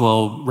laws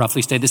will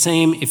roughly stay the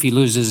same. If he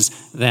loses,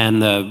 then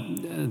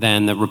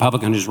the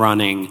Republican who's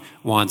running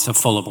wants a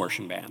full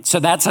abortion ban. So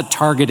that's a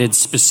targeted,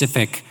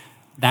 specific,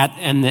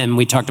 and then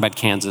we talked about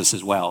Kansas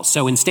as well.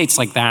 So in states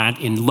like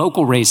that, in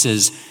local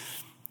races,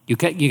 you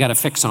got to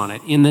fix on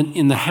it.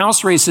 In the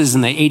House races,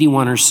 in the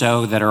 81 or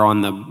so that are on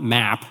the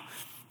map,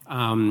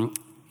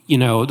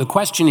 the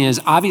question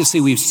is, obviously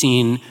we've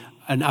seen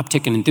an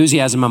uptick in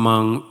enthusiasm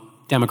among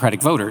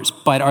Democratic voters,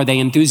 but are they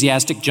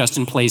enthusiastic just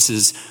in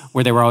places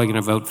where they were already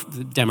going to vote for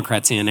the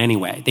Democrats in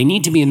anyway? They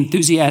need to be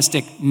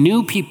enthusiastic.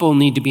 New people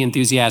need to be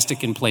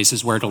enthusiastic in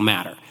places where it'll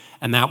matter,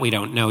 and that we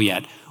don't know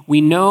yet.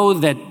 We know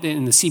that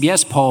in the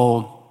CBS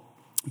poll,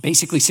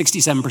 basically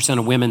 67%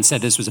 of women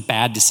said this was a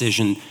bad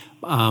decision.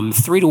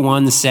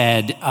 3-1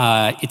 said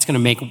it's going to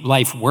make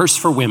life worse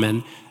for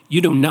women. You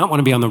do not want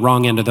to be on the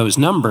wrong end of those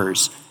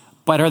numbers,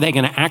 but are they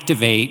going to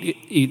activate?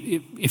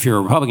 If you're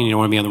a Republican, you don't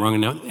want to be on the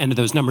wrong end of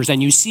those numbers.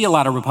 And you see a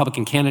lot of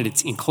Republican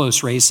candidates in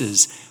close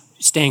races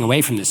staying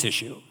away from this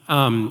issue.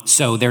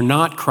 So they're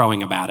not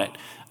crowing about it.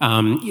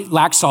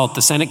 Laxalt,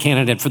 the Senate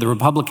candidate for the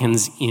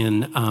Republicans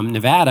in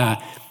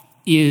Nevada,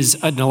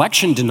 is an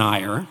election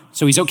denier,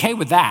 so he's okay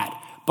with that.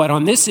 But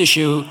on this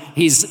issue,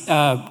 he's,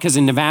 because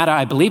in Nevada,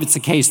 I believe it's the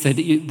case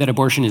that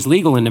abortion is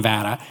legal in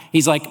Nevada,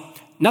 he's like,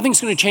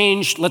 nothing's going to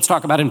change, let's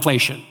talk about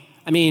inflation.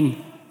 I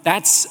mean,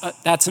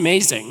 that's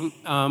amazing.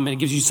 And it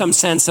gives you some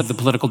sense of the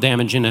political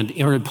damage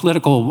or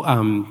political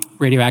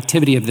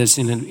radioactivity of this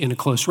in a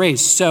close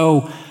race.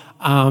 So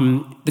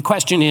the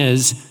question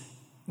is,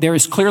 there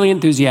is clearly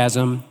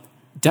enthusiasm.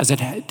 Does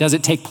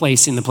it take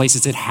place in the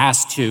places it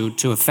has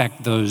to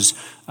affect those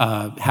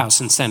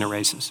House and Senate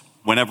races?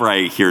 Whenever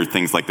I hear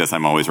things like this,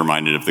 I'm always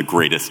reminded of the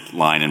greatest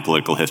line in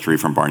political history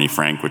from Barney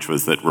Frank, which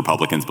was that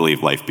Republicans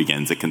believe life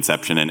begins at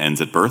conception and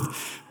ends at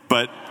birth.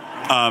 But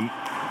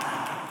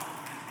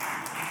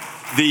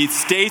the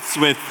states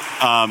with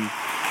the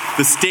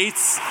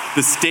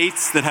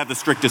states that have the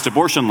strictest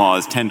abortion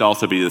laws tend to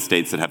also be the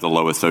states that have the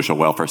lowest social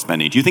welfare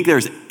spending. Do you think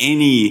there's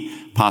any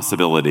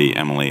possibility,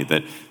 Emily,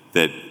 that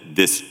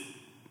this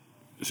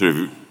sort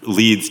of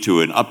leads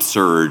to an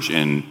upsurge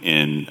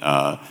in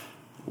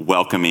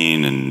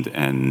welcoming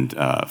and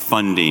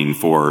funding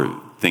for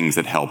things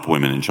that help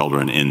women and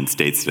children in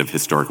states that have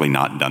historically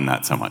not done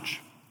that so much?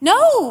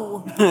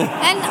 No.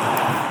 And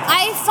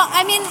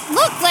I mean,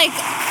 look, like,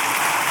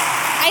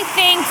 I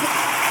think,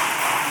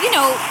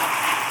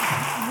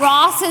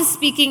 Ross is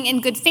speaking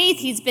in good faith.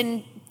 He's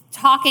been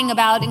talking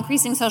about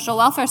increasing social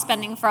welfare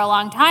spending for a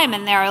long time,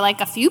 and there are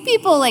like a few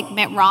people like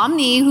Mitt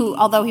Romney who,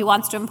 although he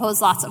wants to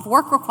impose lots of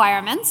work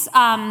requirements,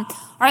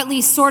 are at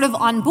least sort of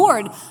on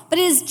board, but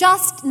it is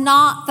just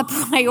not the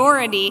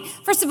priority.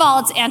 First of all,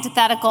 it's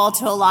antithetical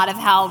to a lot of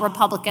how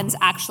Republicans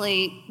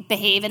actually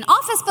behave in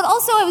office, but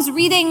also I was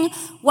reading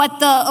what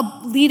the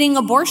leading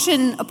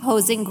abortion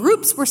opposing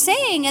groups were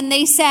saying, and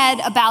they said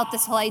about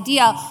this whole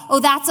idea,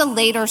 that's a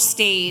later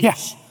stage. Yeah.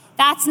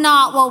 That's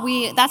not our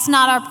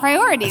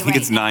priority. I think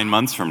it's 9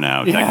 months from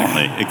now,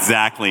 technically. Yeah.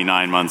 Exactly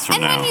 9 months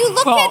from now. And when you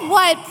look at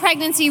what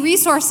pregnancy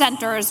resource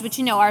centers, which,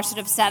 are sort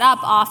of set up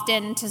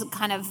often to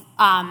kind of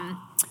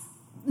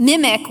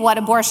mimic what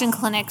abortion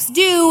clinics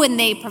do, and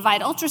they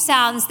provide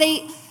ultrasounds,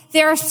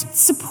 their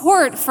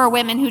support for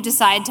women who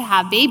decide to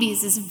have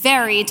babies is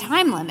very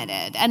time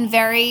limited and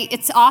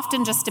it's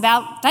often just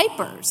about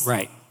diapers.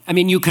 Right. I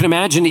mean, you could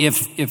imagine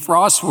if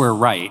Ross were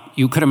right,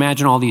 you could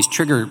imagine all these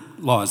trigger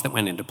laws that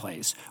went into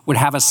place would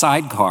have a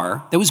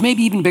sidecar that was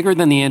maybe even bigger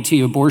than the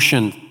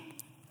anti-abortion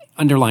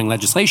underlying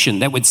legislation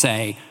that would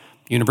say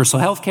universal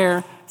health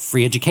care,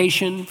 free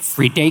education,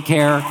 free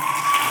daycare,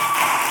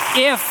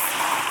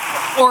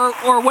 or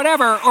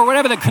whatever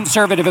the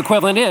conservative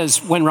equivalent is.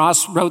 When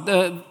Ross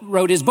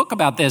wrote his book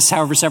about this,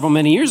 however,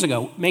 many years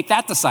ago, make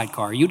that the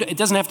sidecar. It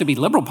doesn't have to be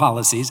liberal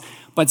policies,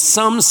 but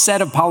some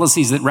set of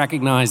policies that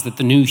recognize that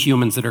the new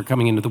humans that are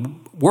coming into the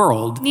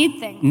world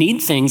need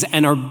things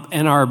and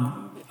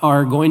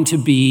are going to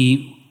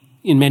be,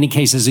 in many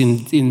cases,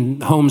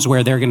 in homes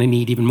where they're going to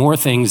need even more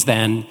things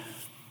than.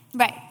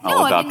 Right.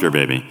 I'll adopt your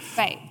baby.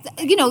 Right.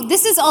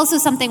 This is also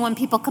something when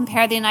people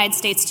compare the United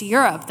States to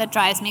Europe that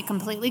drives me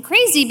completely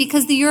crazy,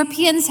 because the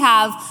Europeans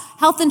have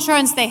health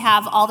insurance, they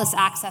have all this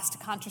access to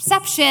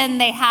contraception,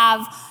 they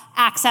have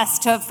access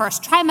to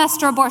first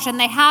trimester abortion,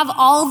 they have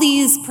all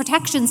these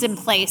protections in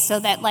place so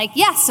that,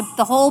 yes,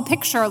 the whole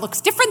picture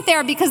looks different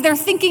there because they're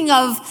thinking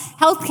of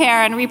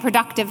healthcare and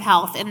reproductive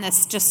health in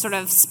this just sort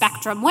of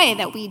spectrum way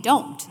that we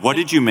don't. What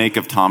did you make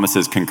of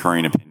Thomas's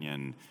concurring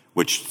opinion,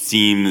 which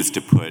seems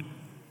to put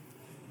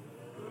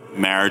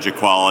marriage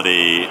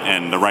equality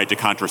and the right to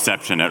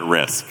contraception at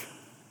risk?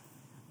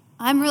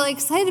 I'm really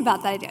excited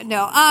about that idea.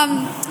 No.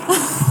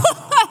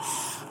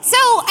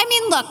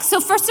 So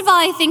first of all,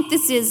 I think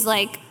this is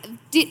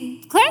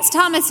Clarence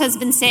Thomas has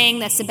been saying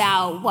this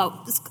about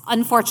what is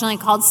unfortunately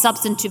called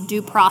substantive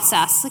due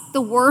process,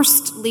 the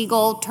worst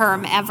legal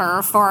term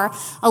ever for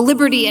a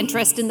liberty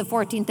interest in the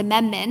 14th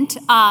Amendment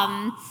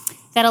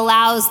that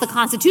allows the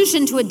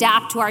Constitution to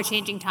adapt to our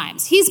changing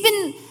times. He's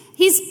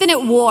been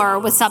at war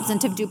with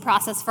substantive due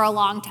process for a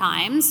long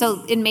time,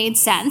 so it made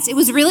sense. It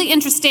was really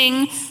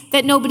interesting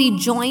that nobody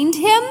joined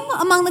him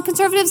among the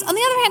conservatives. On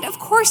the other hand, of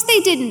course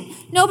they didn't.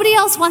 Nobody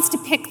else wants to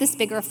pick this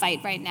bigger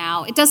fight right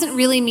now. It doesn't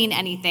really mean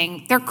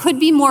anything. There could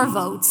be more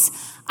votes.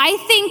 I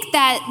think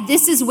that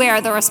this is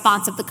where the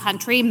response of the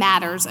country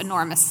matters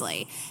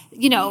enormously.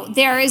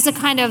 There is a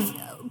kind of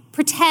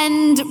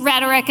pretend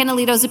rhetoric in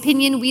Alito's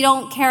opinion. We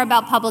don't care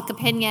about public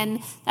opinion.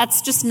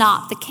 That's just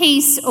not the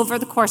case. Over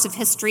the course of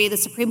history, the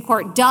Supreme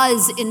Court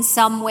does in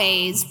some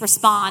ways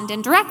respond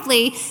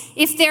indirectly.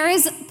 If there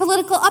is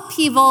political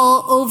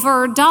upheaval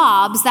over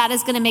Dobbs, that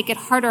is going to make it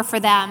harder for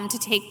them to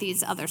take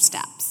these other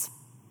steps.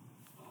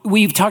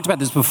 We've talked about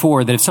this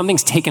before, that if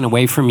something's taken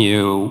away from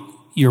you,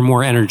 you're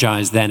more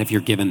energized than if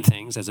you're given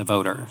things as a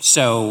voter.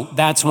 So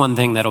that's one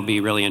thing that'll be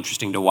really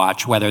interesting to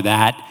watch, whether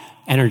that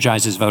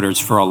energizes voters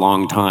for a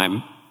long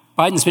time.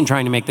 Biden's been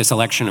trying to make this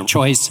election a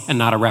choice and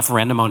not a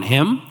referendum on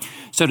him.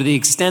 So to the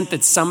extent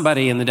that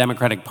somebody in the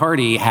Democratic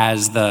Party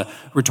has the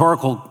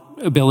rhetorical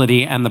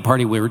ability and the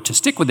party were to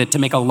stick with it to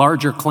make a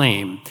larger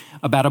claim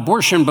about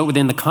abortion, but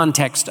within the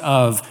context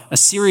of a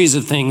series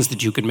of things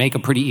that you could make a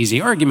pretty easy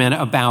argument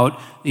about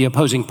the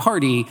opposing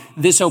party,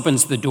 this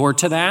opens the door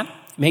to that.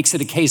 makes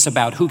it a case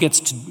about who gets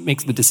to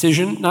make the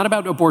decision, not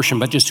about abortion,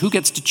 but just who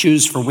gets to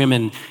choose for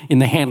women in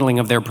the handling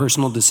of their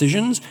personal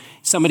decisions.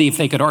 Somebody, if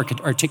they could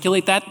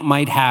articulate that,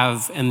 might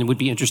have, and it would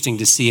be interesting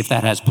to see if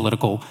that has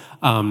political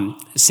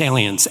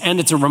salience. And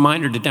it's a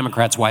reminder to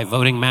Democrats why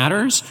voting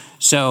matters.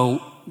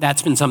 So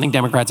that's been something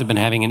Democrats have been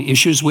having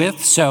issues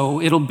with. So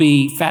it'll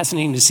be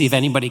fascinating to see if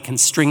anybody can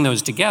string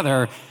those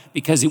together,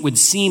 because it would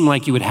seem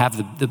like you would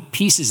have the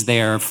pieces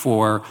there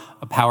for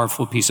a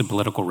powerful piece of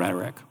political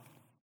rhetoric.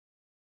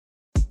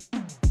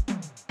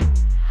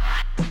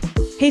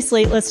 Hey,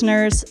 Slate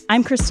listeners.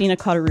 I'm Christina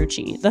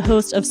Cauterucci, the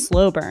host of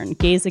Slow Burn,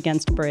 Gays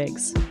Against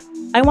Briggs.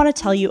 I want to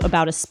tell you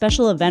about a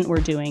special event we're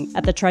doing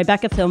at the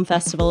Tribeca Film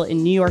Festival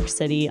in New York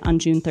City on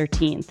June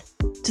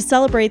 13th. To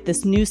celebrate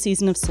this new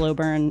season of Slow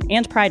Burn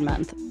and Pride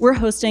Month, we're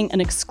hosting an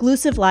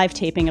exclusive live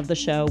taping of the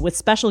show with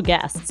special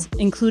guests,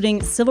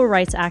 including civil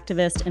rights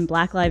activist and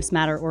Black Lives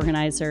Matter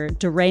organizer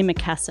DeRay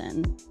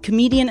McKesson,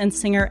 comedian and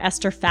singer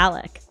Esther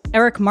Fallick,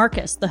 Eric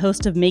Marcus, the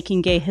host of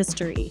Making Gay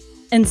History,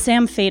 and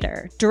Sam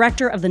Feder,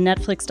 director of the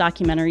Netflix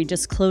documentary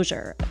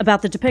Disclosure,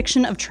 about the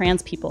depiction of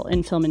trans people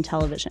in film and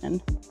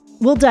television.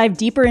 We'll dive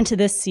deeper into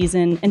this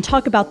season and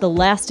talk about the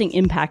lasting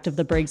impact of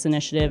the Briggs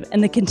Initiative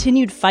and the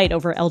continued fight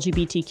over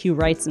LGBTQ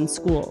rights in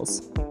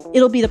schools.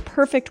 It'll be the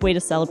perfect way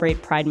to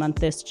celebrate Pride Month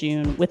this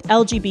June with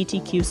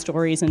LGBTQ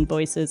stories and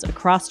voices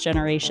across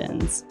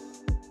generations.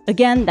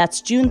 Again,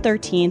 that's June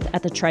 13th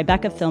at the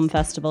Tribeca Film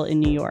Festival in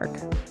New York.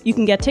 You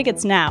can get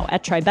tickets now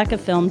at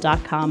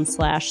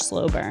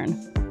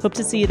tribecafilm.com/slowburn. Hope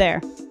to see you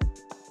there.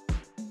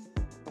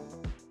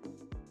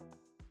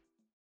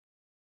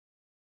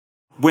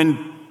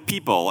 When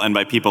people, and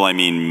by people I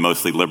mean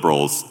mostly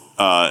liberals,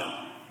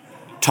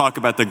 talk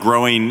about the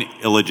growing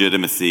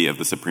illegitimacy of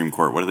the Supreme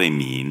Court, what do they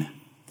mean?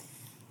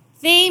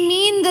 They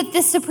mean that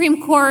the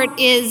Supreme Court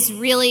is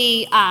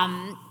really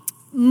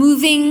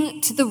moving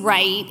to the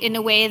right in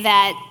a way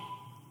that,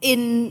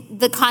 in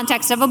the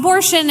context of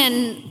abortion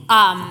and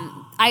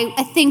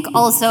I think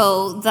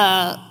also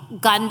the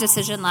gun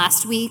decision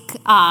last week,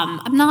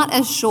 I'm not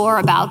as sure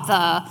about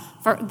the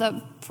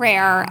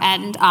prayer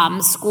and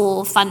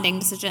school funding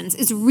decisions,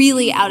 is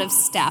really out of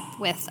step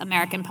with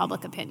American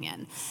public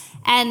opinion.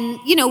 And,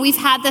 you know, we've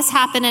had this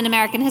happen in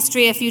American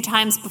history a few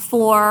times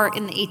before,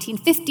 in the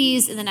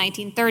 1850s, in the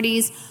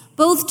 1930s.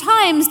 Both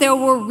times there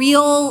were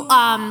real,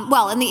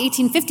 in the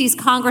 1850s,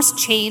 Congress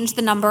changed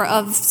the number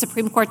of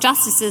Supreme Court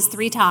justices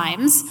 3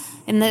 times,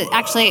 in the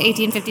actually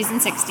 1850s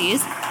and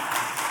 60s.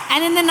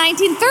 And in the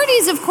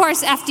 1930s, of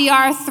course,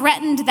 FDR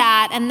threatened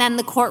that, and then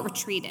the court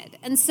retreated.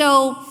 And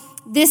so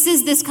this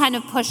is this kind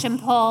of push and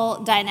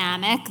pull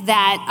dynamic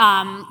that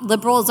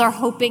liberals are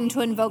hoping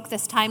to invoke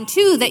this time,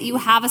 too, that you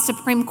have a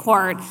Supreme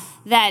Court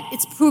that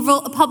its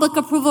public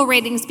approval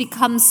ratings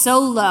become so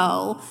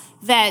low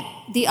that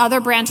the other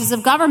branches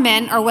of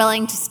government are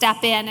willing to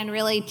step in and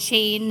really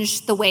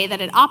change the way that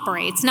it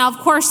operates. Now, of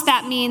course,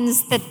 that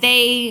means that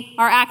they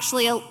are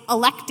actually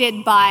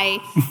elected by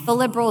the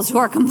liberals who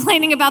are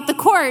complaining about the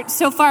court.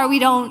 So far, we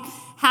don't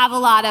have a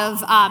lot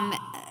of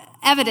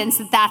evidence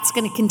that that's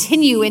going to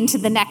continue into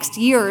the next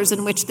years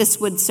in which this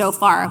would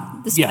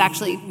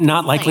actually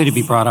not likely to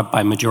be brought up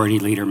by Majority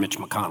Leader Mitch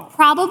McConnell.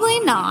 Probably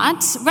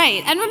not.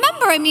 Right. And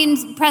remember,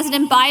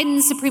 President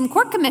Biden's Supreme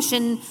Court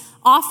Commission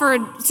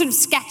sort of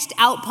sketched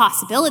out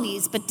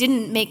possibilities, but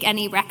didn't make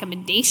any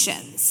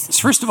recommendations.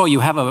 First of all,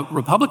 you have a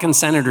Republican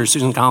Senator,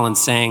 Susan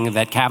Collins, saying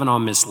that Kavanaugh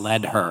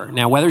misled her.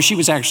 Now, whether she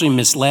was actually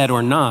misled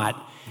or not,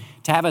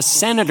 to have a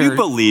senator... Do you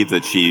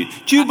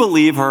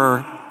believe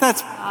her?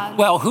 That's...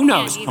 well, who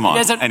knows? Come on.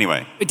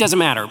 Anyway. It doesn't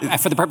matter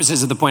for the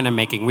purposes of the point I'm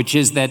making, which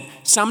is that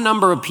some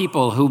number of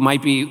people who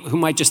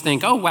might just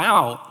think, oh,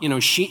 wow,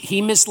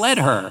 he misled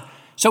her.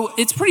 So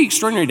it's pretty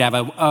extraordinary to have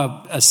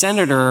a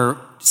senator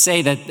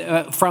say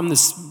that from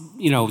this,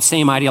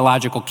 same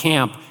ideological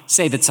camp,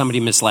 say that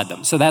somebody misled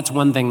them. So that's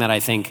one thing that I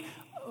think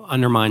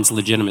undermines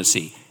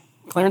legitimacy.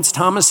 Clarence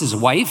Thomas's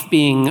wife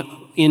being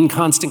in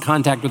constant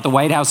contact with the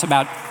White House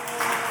about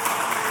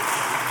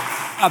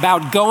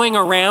going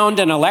around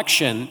an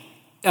election,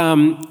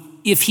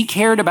 if he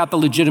cared about the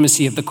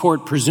legitimacy of the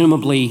court,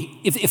 presumably,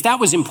 if that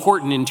was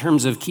important in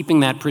terms of keeping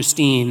that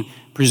pristine,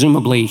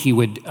 presumably he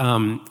would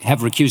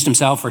have recused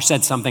himself or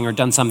said something or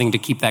done something to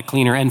keep that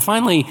cleaner. And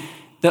finally,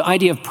 the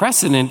idea of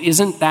precedent,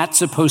 isn't that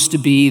supposed to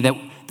be that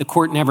the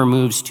court never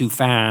moves too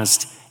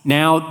fast?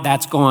 Now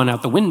that's gone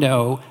out the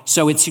window,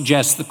 so it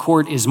suggests the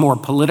court is more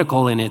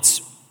political in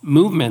its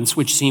movements,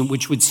 which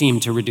would seem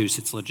to reduce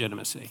its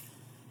legitimacy.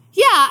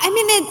 Yeah,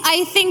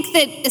 I think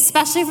that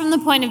especially from the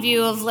point of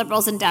view of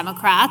liberals and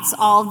Democrats,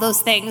 all of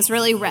those things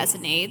really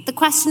resonate. The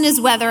question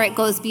is whether it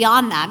goes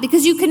beyond that,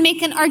 because you can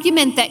make an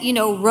argument that,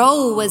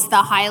 Roe was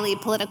the highly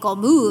political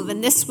move,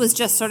 and this was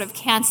just sort of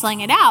canceling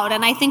it out.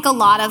 And I think a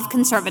lot of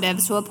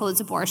conservatives who oppose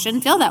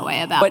abortion feel that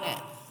way about it.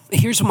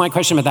 Here's my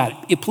question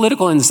about that.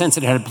 Political in the sense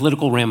that it had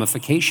political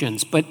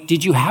ramifications, but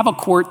did you have a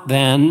court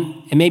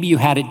then, and maybe you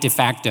had it de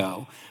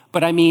facto,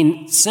 but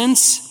when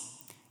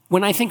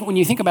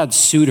you think about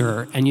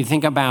Souter and you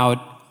think about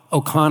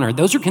O'Connor,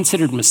 those are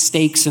considered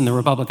mistakes in the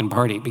Republican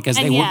Party because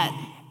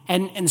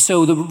And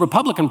so the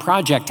Republican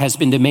project has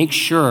been to make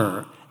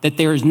sure that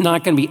there is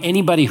not going to be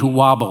anybody who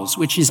wobbles,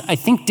 which is, I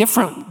think,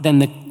 different than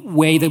the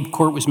way the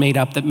court was made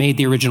up that made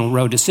the original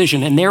Roe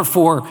decision, and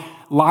therefore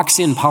locks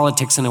in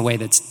politics in a way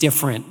that's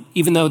different,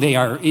 even though they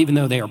are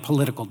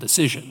political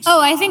decisions. Oh,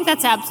 I think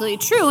that's absolutely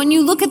true. And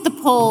you look at the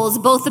polls,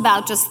 both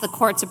about just the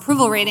court's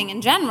approval rating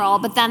in general,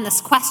 but then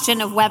this question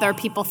of whether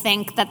people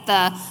think that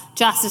the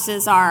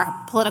justices are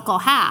political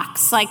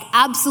hacks. Like,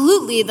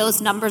 absolutely,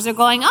 those numbers are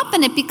going up,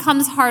 and it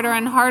becomes harder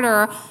and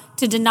harder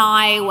to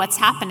deny what's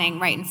happening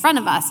right in front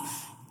of us.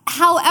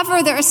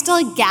 However, there is still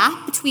a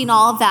gap between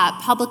all of that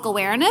public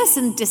awareness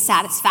and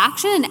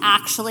dissatisfaction and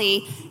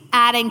actually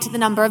adding to the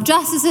number of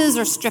justices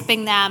or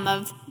stripping them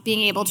of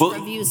being able to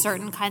review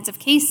certain kinds of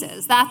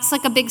cases. That's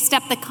like a big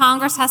step that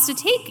Congress has to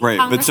take. Right,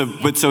 but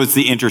so it's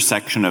the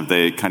intersection of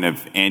the kind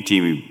of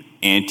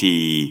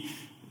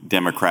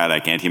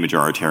anti-democratic,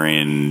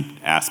 anti-majoritarian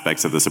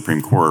aspects of the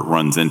Supreme Court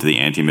runs into the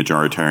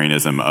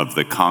anti-majoritarianism of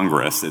the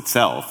Congress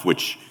itself,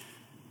 which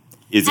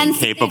is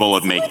incapable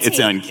of making. It's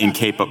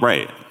incapable,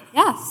 right?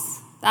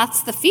 Yes.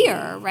 That's the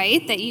fear,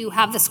 right? That you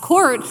have this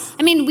court.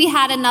 I mean, we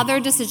had another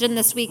decision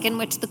this week in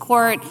which the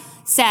court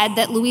said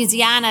that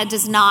Louisiana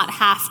does not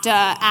have to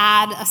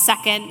add a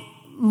second,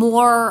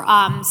 more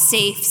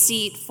safe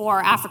seat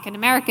for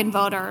African-American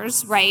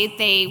voters, right?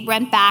 They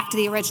went back to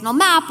the original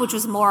map, which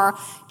was more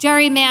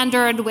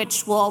gerrymandered,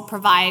 which will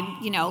provide,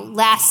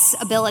 less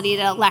ability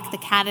to elect the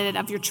candidate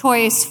of your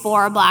choice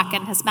for Black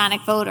and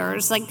Hispanic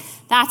voters. Like,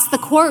 that's the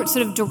court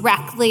sort of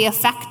directly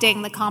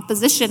affecting the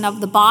composition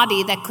of the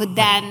body that could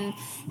then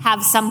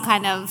have some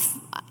kind of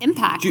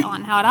impact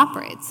on how it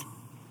operates.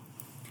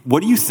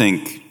 What do you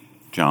think,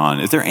 John?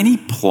 Is there any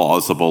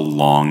plausible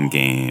long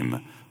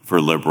game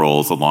for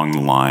liberals along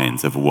the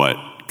lines of what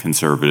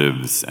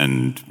conservatives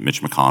and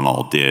Mitch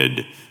McConnell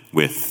did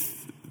with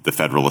the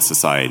Federalist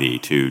Society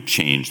to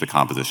change the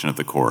composition of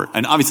the court?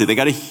 And obviously they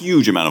got a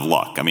huge amount of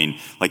luck. I mean,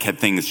 like, had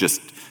things just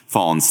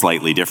fallen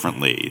slightly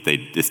differently,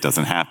 this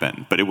doesn't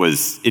happen. But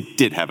it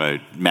did have a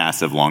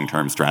massive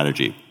long-term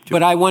strategy.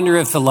 But I wonder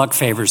if the luck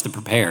favors the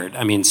prepared.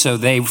 I mean, so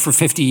they, for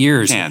 50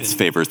 years... Chance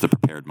favors the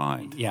prepared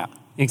mind. Yeah,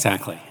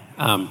 exactly.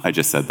 I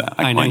just said that.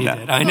 I know you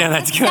did. I know,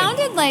 that's good. It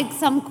sounded like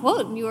some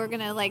quote, and you were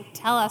going to,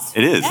 tell us.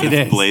 It is. It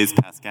is. Blaise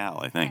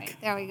Pascal, I think. Right,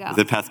 there we go. Is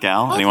it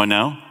Pascal? Anyone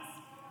know?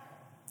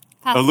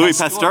 Pascal. Oh, Louis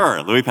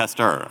Pasteur. Louis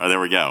Pasteur. Oh, there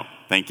we go.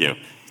 Thank you.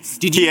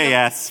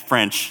 TAS,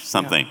 French,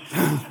 something.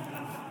 Yeah.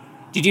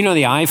 Did you know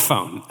the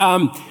iPhone?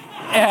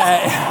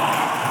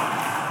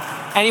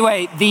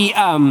 Anyway,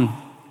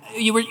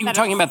 you were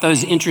talking about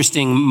those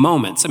interesting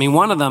moments. I mean,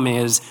 one of them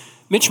is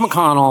Mitch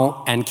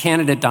McConnell and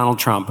candidate Donald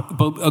Trump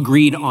both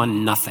agreed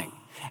on nothing.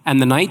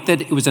 And the night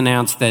that it was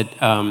announced that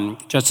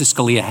Justice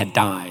Scalia had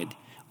died,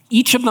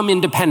 each of them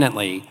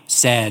independently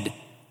said,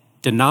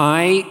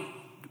 deny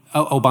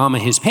Obama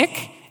his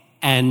pick,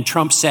 and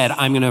Trump said,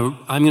 I'm gonna,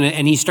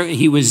 and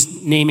he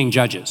was naming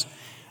judges.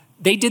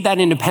 They did that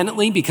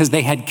independently because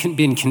they had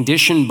been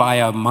conditioned by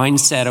a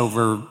mindset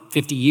over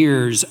 50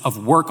 years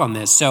of work on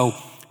this. So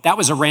that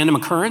was a random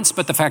occurrence,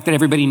 but the fact that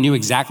everybody knew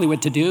exactly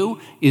what to do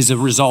is a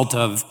result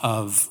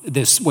of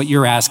this. What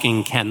you're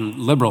asking,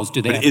 can liberals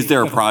do? Is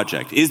there a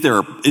project? Is there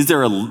a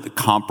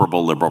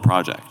comparable liberal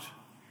project?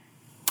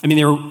 I mean,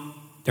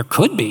 there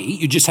could be.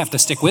 You just have to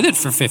stick with it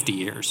for 50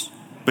 years.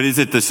 But is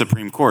it the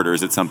Supreme Court or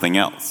is it something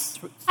else?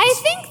 I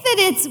think that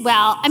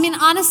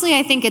honestly,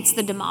 I think it's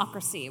the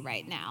democracy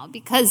right now.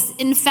 Because,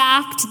 in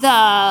fact,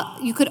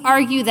 you could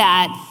argue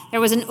that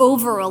there was an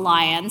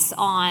over-reliance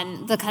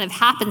on the kind of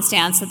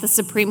happenstance that the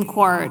Supreme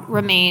Court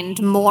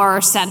remained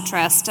more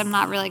centrist, I'm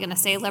not really going to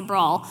say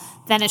liberal,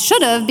 than it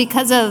should have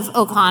because of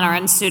O'Connor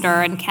and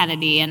Souter and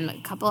Kennedy and a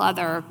couple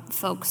other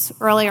folks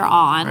earlier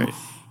on. Right.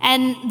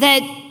 And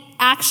that...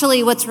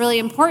 Actually, what's really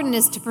important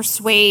is to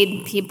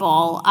persuade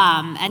people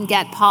and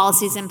get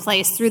policies in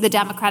place through the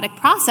democratic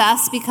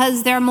process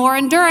because they're more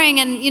enduring.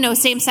 And,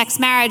 same-sex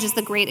marriage is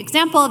the great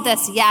example of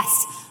this.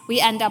 Yes,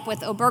 we end up with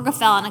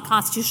Obergefell and a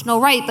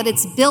constitutional right, but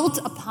it's built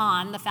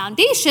upon the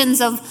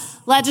foundations of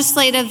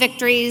legislative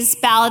victories,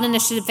 ballot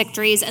initiative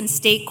victories, and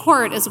state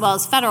court as well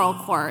as federal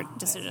court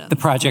decisions. The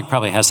project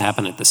probably has to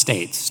happen at the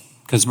states.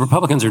 Because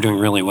Republicans are doing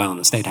really well in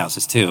the state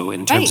houses, too,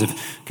 in terms of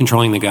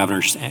controlling the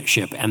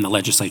governorship and the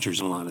legislatures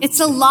and a lot of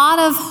It's a lot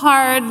of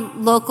hard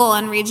local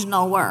and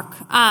regional work.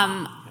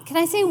 Can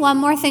I say one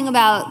more thing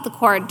about the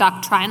court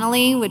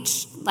doctrinally,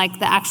 which, the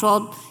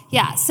actual...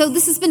 Yeah, so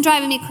this has been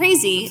driving me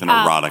crazy. It's an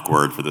erotic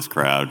word for this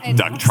crowd,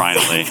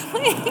 doctrinally.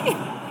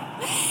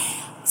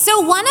 So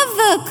one of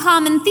the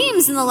common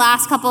themes in the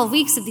last couple of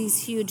weeks of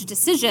these huge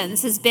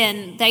decisions has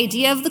been the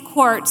idea of the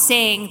court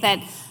saying that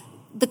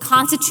the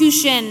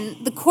Constitution,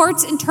 the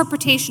court's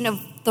interpretation of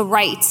the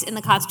rights in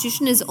the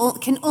Constitution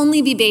can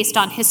only be based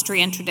on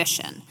history and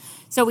tradition.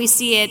 So we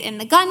see it in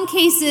the gun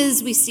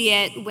cases, we see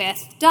it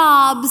with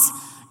Dobbs,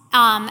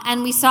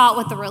 and we saw it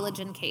with the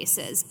religion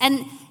cases.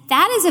 And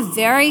that is a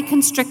very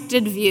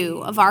constricted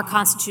view of our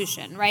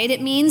Constitution, right?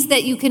 It means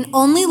that you can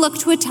only look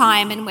to a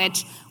time in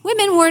which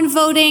women weren't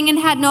voting and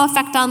had no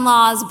effect on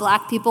laws,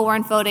 black people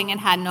weren't voting and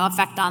had no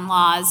effect on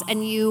laws,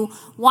 and you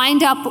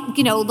wind up,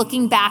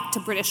 looking back to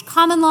British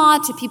common law,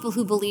 to people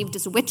who believed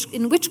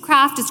in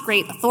witchcraft as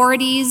great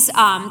authorities.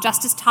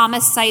 Justice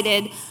Thomas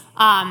cited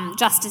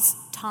Justice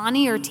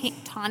Taney,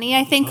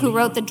 I think, who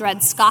wrote the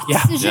Dred Scott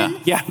decision.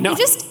 You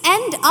just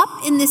end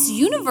up in this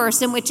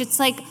universe in which it's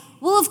like,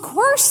 well, of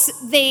course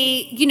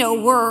they,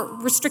 were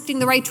restricting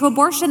the right to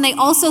abortion. They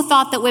also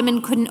thought that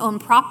women couldn't own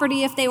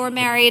property if they were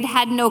married,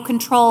 had no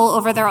control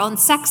over their own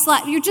sex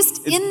life. You're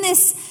just in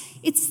this.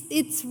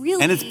 It's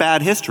really, and it's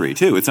bad history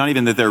too. It's not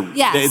even that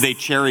they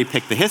cherry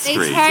pick the history.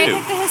 They cherry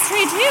pick the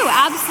history too.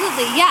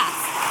 Absolutely,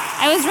 yes.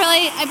 I was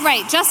really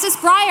right. Justice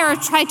Breyer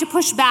tried to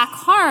push back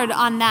hard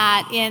on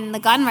that in the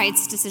gun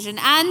rights decision,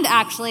 and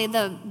actually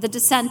the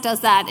dissent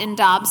does that in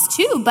Dobbs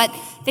too. But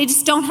they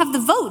just don't have the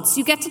votes.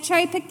 You get to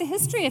cherry pick the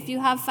history if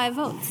you have 5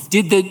 votes.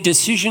 Did the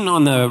decision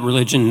on the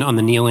religion on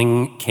the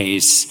kneeling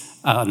case,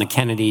 on the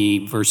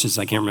Kennedy versus,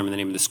 I can't remember the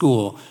name of the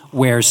school,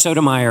 where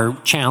Sotomayor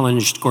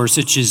challenged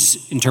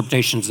Gorsuch's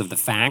interpretations of the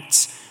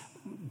facts,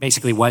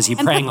 basically was he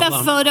praying alone? Put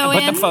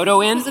the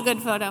photo in. It was a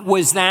good photo.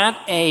 Was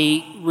that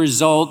a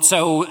result?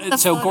 So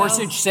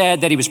Gorsuch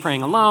said that he was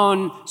praying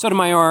alone.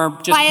 Sotomayor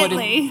just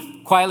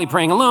quietly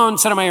praying alone.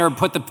 Sotomayor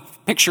put the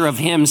picture of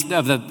him,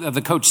 of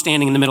the coach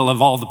standing in the middle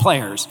of all the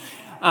players,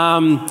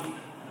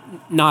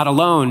 not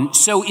alone.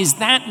 So is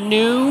that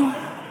new?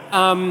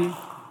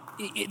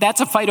 That's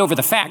a fight over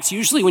the facts.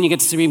 Usually when you get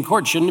to the Supreme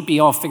Court, shouldn't it be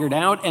all figured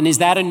out? And is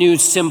that a new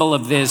symbol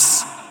of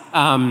this?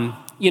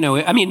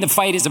 The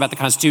fight is about the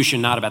Constitution,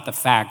 not about the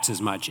facts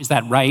as much. Is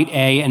that right,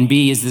 A? And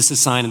B, is this a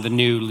sign of the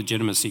new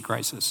legitimacy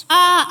crisis?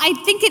 I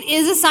think it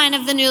is a sign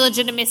of the new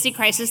legitimacy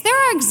crisis. There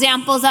are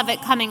examples of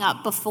it coming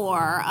up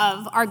before,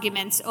 of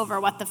arguments over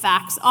what the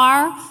facts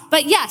are.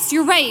 But yes,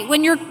 you're right.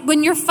 When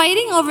you're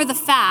fighting over the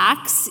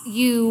facts,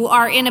 you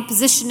are in a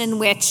position in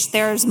which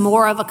there's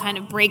more of a kind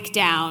of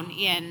breakdown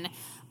in...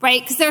 Right,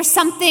 because there's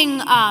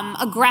something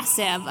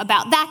aggressive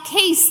about that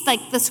case.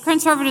 Like, the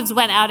conservatives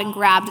went out and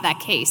grabbed that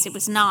case. It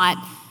was not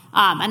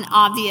an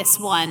obvious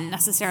one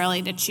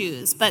necessarily to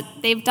choose, but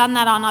they've done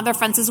that on other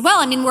fronts as well.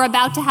 I mean, we're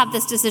about to have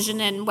this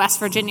decision in West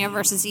Virginia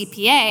versus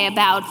EPA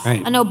about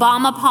an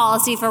Obama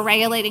policy for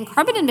regulating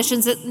carbon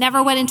emissions that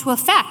never went into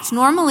effect.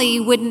 Normally,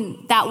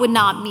 that would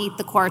not meet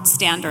the court's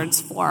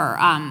standards for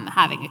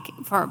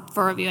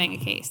for reviewing a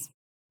case.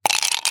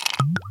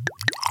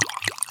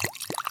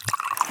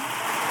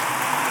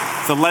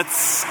 So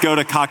let's go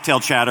to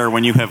cocktail chatter.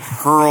 When you have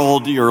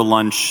hurled your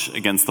lunch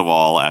against the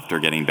wall after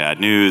getting bad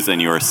news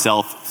and you are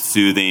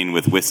self-soothing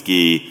with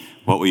whiskey,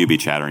 what will you be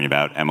chattering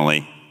about,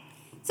 Emily?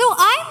 So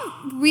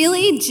I'm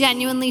really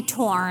genuinely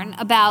torn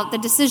about the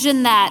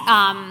decision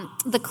that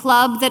the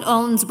club that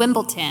owns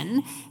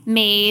Wimbledon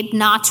made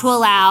not to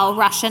allow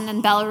Russian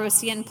and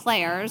Belarusian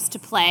players to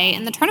play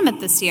in the tournament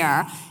this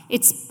year.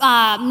 It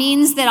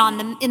means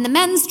that in the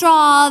men's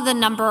draw, the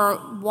number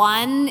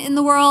 1 in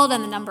the world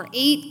and the number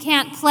 8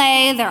 can't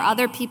play. There are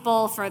other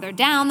people further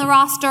down the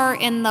roster.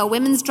 In the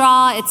women's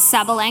draw, it's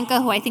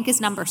Sabalenka, who I think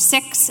is number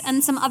 6,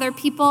 and some other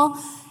people.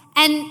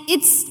 And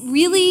it's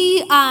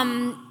really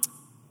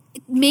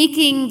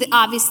making,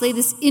 obviously,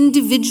 this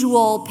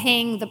individual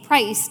paying the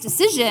price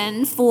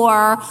decision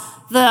for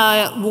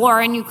the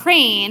war in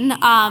Ukraine.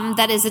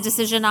 That is a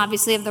decision,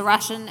 obviously, of the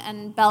Russian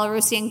and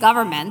Belarusian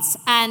governments.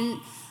 And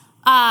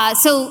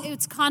so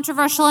it's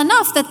controversial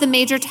enough that the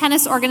major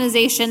tennis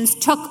organizations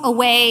took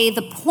away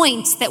the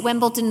points that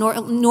Wimbledon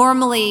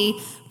normally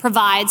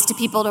provides to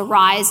people to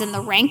rise in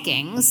the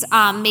rankings,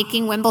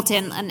 making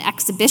Wimbledon an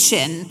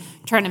exhibition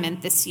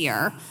tournament this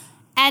year.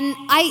 And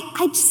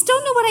I just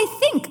don't know what I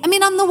think. I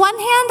mean, on the one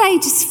hand, I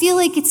just feel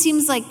like it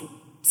seems like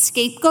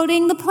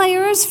scapegoating the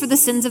players for the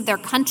sins of their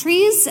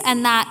countries,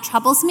 and that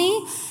troubles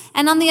me.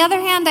 And on the other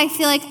hand, I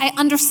feel like I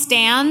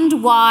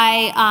understand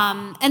why,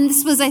 and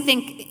this was, I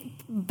think,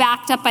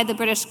 backed up by the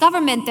British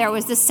government, there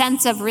was this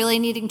sense of really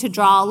needing to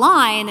draw a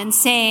line and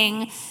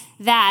saying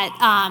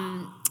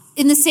that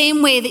in the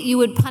same way that you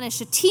would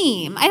punish a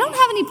team. I don't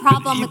have any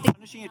problem with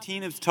punishing a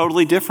team is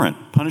totally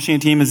different. Punishing a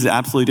team is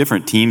absolutely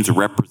different. Teams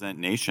represent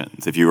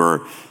nations. If you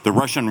were the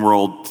Russian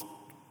World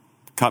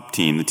Cup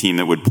team, the team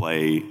that would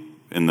play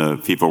in the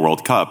FIFA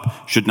World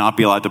Cup, should not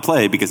be allowed to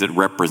play because it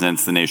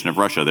represents the nation of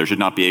Russia. There should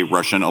not be a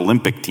Russian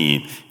Olympic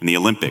team in the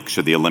Olympics,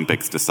 should the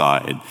Olympics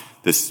decide.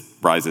 This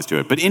rises to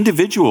it. But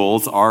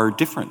individuals are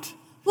different.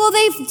 Well,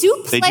 they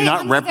do play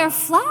under their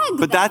flag.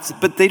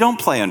 But they don't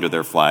play under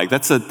their flag.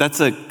 That's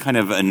a kind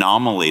of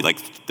anomaly.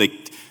 Like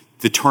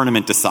the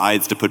tournament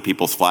decides to put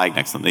people's flag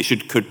next to them. They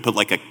could put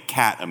like a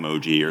cat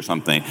emoji or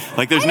something.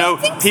 Like there's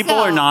people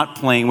are not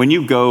playing. When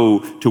you go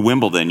to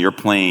Wimbledon, you're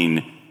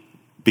playing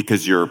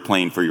because you're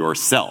playing for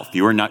yourself.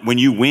 You are not. When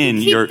you win,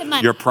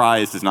 your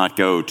prize does not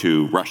go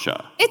to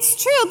Russia.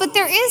 It's true, but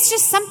there is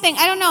just something.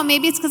 I don't know.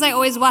 Maybe it's because I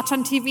always watch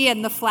on TV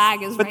and the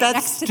flag is right next to. But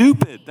that's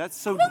stupid. That's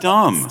so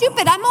dumb. It's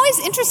stupid. I'm always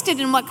interested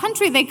in what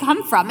country they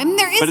come from. I mean,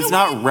 there is. But it's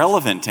not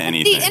relevant to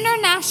anything. The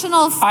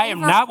international. I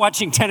am not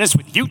watching tennis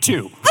with you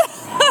two.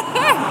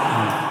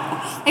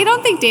 I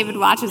don't think David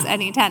watches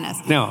any tennis.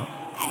 No.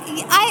 And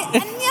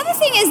the other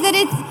thing is that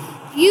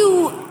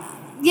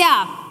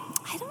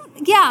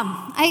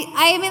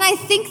I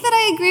think that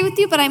I agree with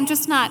you, but I'm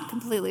just not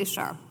completely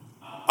sure.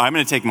 I'm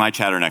going to take my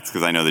chatter next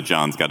because I know that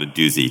John's got a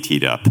doozy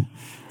teed up.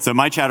 So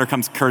my chatter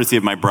comes courtesy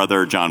of my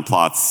brother, John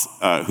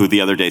Plotz, who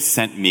the other day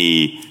sent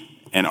me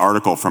an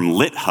article from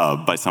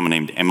LitHub by someone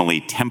named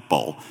Emily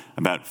Temple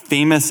about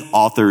famous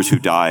authors who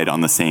died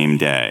on the same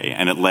day.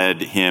 And it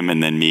led him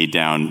and then me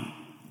down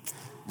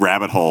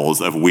rabbit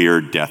holes of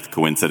weird death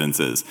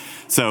coincidences.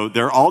 So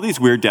there are all these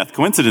weird death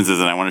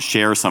coincidences, and I want to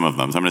share some of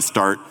them. So I'm going to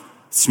start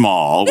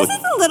small. This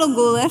is a little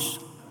ghoulish.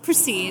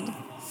 Proceed.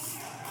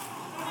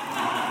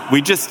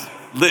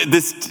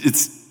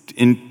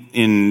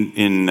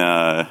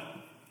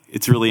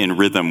 It's really in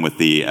rhythm with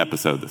the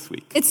episode this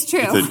week. It's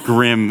true.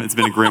 It's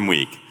been a grim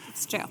week.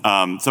 It's true. So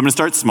I'm going to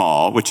start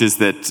small, which is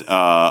that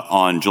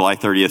on July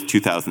 30th,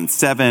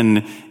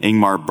 2007,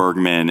 Ingmar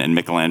Bergman and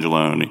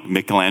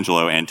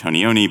Michelangelo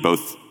Antonioni,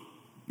 both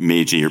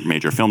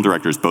major film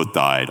directors, both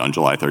died on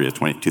July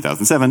 30th,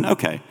 2007.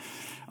 Okay.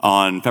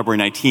 On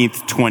February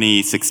 19th,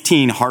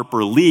 2016,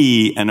 Harper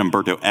Lee and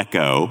Umberto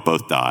Eco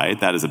both died.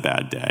 That is a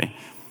bad day.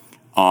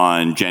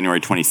 On January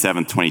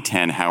 27th,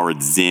 2010,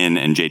 Howard Zinn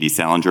and J.D.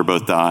 Salinger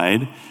both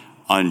died.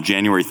 On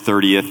January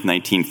 30th,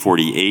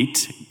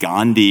 1948,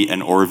 Gandhi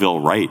and Orville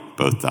Wright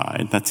both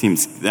died.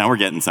 Now we're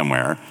getting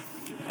somewhere.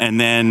 And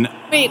then...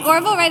 Wait,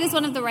 Orville Wright is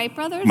one of the Wright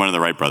brothers? One of the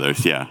Wright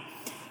brothers, yeah.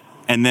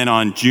 And then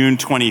on June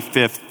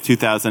 25th,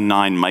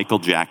 2009, Michael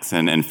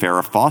Jackson and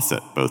Farrah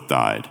Fawcett both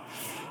died.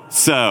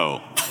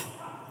 So,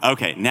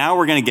 okay, now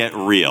we're going to get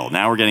real.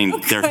 Now we're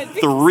getting... There are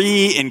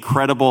 3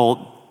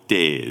 incredible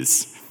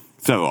days.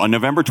 So, on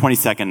November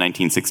 22nd,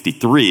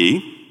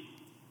 1963,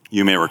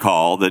 you may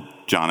recall that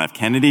John F.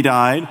 Kennedy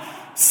died,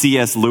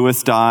 C.S.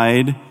 Lewis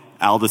died,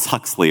 Aldous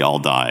Huxley all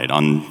died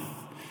on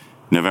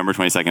November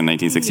 22nd,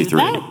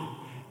 1963.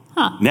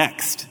 Huh.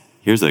 Next,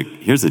 here's a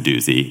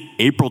doozy.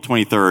 April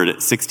 23rd,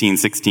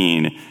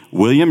 1616,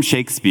 William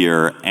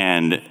Shakespeare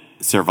and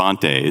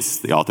Cervantes,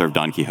 the author of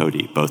Don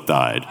Quixote, both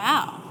died.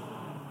 Wow.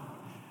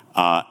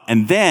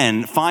 And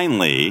then,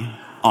 finally,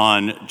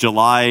 on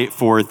July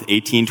 4th,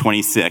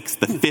 1826,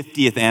 the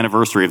 50th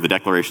anniversary of the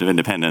Declaration of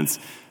Independence,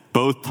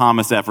 both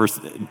Thomas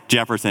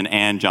Jefferson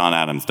and John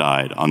Adams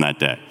died on that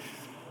day.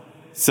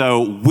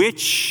 So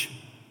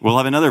we'll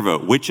have another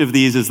vote. Which of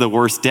these is the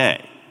worst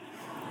day?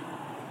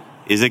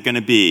 Is it going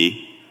to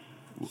be...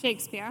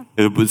 Shakespeare.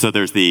 So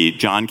there's the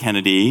John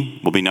Kennedy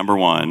will be number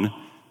 1,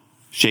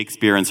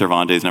 Shakespeare and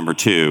Cervantes number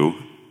 2,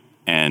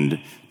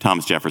 and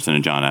Thomas Jefferson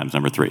and John Adams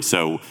number 3.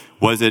 So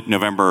was it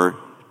November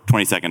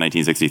 22nd,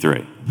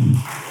 1963?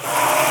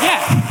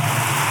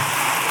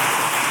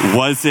 Yeah.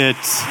 Was it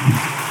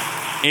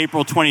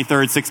April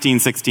 23rd,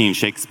 1616,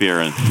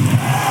 Shakespeare? Literary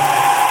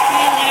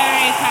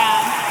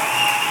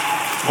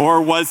crowd.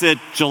 Or was it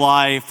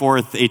July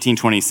 4th,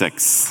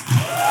 1826?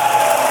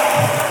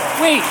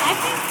 Wait.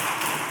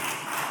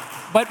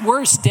 But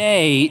worst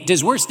day,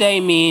 does worst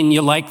day mean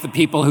you like the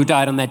people who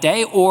died on that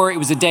day, or it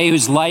was a day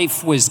whose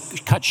life was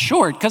cut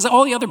short? Because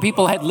all the other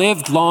people had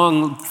lived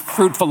long,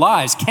 fruitful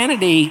lives.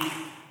 Kennedy,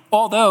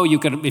 although you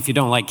could, if you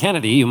don't like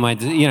Kennedy, you might,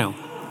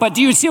 But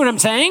do you see what I'm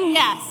saying?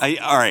 Yes.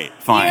 All right,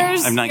 fine.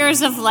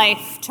 Years of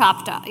life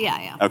chopped off.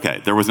 Yeah. Okay,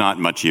 there was not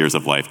much years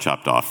of life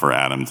chopped off for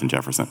Adams and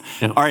Jefferson.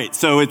 No. All right,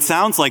 so it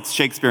sounds like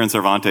Shakespeare and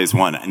Cervantes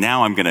won.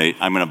 Now I'm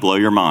gonna blow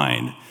your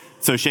mind.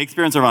 So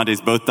Shakespeare and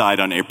Cervantes both died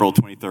on April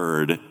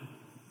 23rd,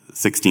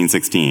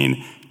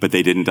 1616, but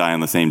they didn't die on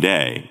the same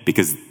day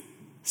because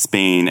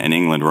Spain and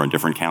England were on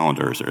different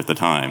calendars at the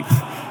time.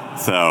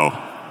 So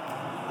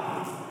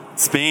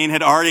Spain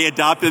had already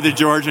adopted the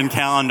Georgian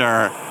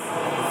calendar,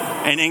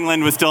 and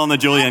England was still on the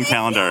Julian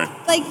calendar.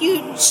 Like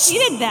you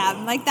cheated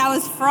them. Like that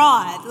was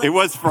fraud. It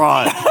was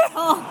fraud.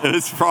 It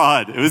was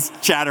fraud. It was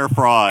chatter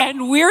fraud.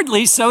 And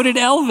weirdly, so did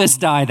Elvis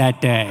die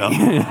that day. Oh.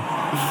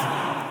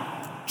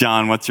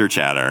 John, what's your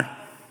chatter?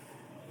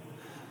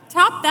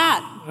 Top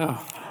that. Oh.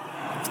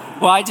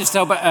 Well, I just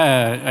hope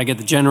I get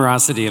the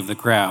generosity of the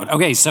crowd.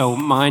 Okay, so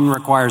mine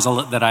requires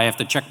that I have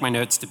to check my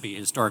notes to be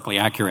historically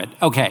accurate.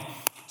 Okay,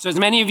 so as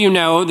many of you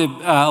know, the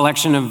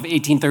election of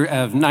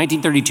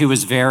 1932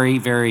 was very,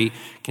 very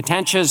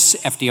contentious.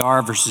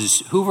 FDR versus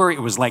Hoover.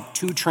 It was like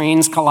 2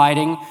 trains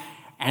colliding.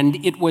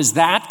 And it was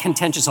that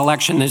contentious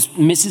election that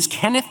Mrs.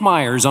 Kenneth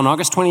Myers on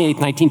August 28,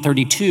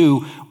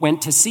 1932,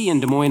 went to see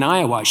in Des Moines,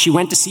 Iowa. She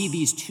went to see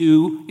these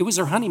 2, it was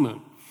her honeymoon.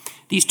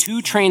 These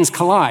 2 trains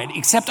collide,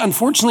 except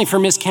unfortunately for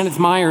Miss Kenneth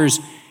Myers,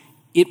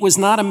 it was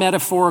not a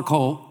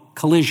metaphorical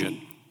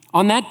collision.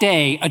 On that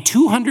day, a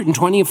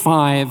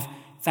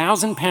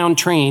 225,000-pound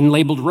train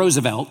labeled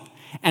Roosevelt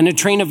and a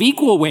train of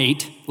equal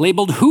weight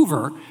labeled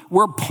Hoover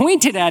were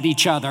pointed at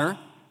each other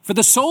for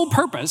the sole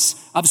purpose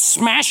of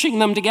smashing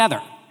them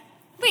together.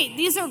 Wait,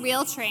 these are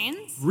real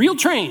trains? Real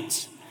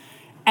trains.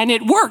 And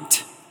it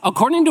worked.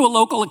 According to a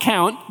local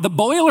account, the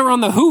boiler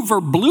on the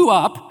Hoover blew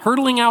up,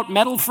 hurtling out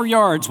metal for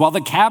yards, while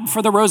the cab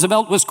for the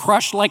Roosevelt was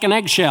crushed like an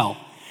eggshell.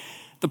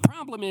 The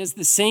problem is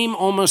the same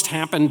almost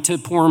happened to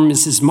poor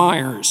Mrs.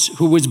 Myers,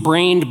 who was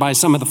brained by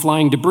some of the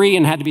flying debris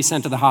and had to be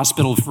sent to the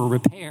hospital for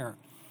repair.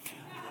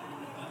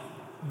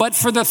 But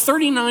for the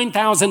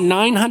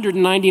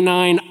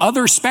 39,999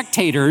 other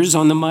spectators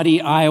on the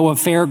muddy Iowa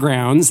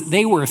fairgrounds,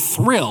 they were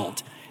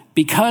thrilled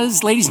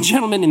because, ladies and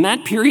gentlemen, in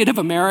that period of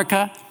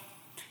America's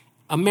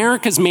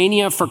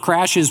mania for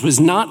crashes was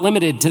not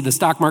limited to the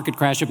stock market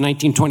crash of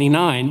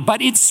 1929, but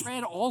it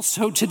spread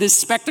also to this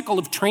spectacle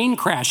of train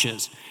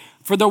crashes.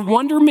 For the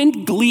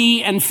wonderment,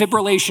 glee, and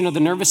fibrillation of the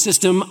nervous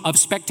system of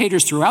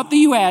spectators throughout the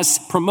U.S.,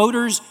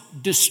 promoters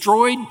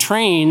destroyed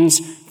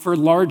trains for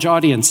large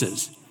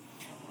audiences.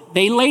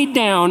 They laid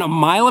down a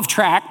mile of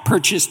track,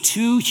 purchased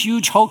 2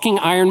 huge hulking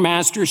Iron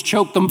Masters,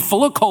 choked them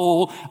full of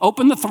coal,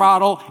 opened the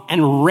throttle,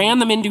 and ran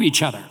them into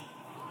each other.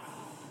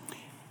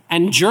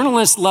 And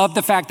journalists loved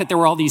the fact that there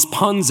were all these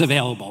puns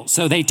available.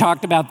 So they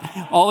talked about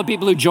all the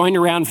people who joined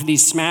around for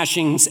these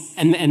smashings,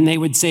 and they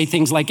would say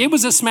things like, it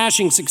was a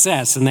smashing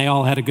success, and they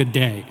all had a good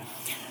day.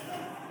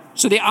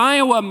 So the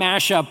Iowa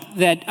mashup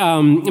that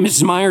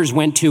Mrs. Myers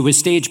went to was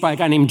staged by a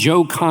guy named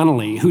Joe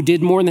Connolly, who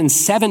did more than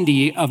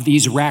 70 of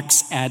these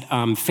wrecks at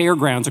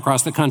fairgrounds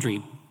across the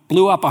country.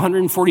 Blew up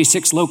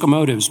 146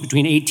 locomotives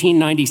between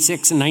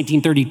 1896 and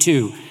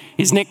 1932.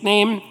 His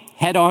nickname,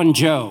 Head-On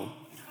Joe.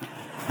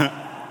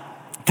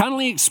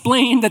 Connolly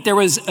explained that there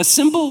was a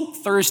simple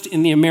thirst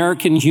in the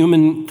American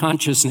human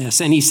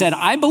consciousness, and he said,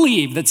 I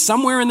believe that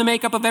somewhere in the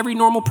makeup of every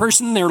normal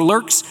person there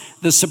lurks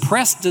the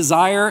suppressed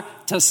desire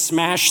to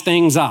smash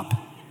things up.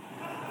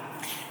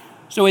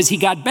 So as he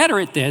got better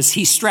at this,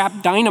 he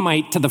strapped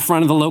dynamite to the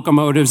front of the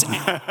locomotives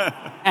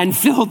and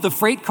filled the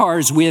freight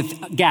cars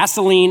with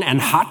gasoline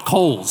and hot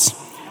coals,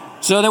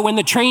 so that when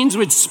the trains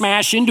would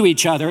smash into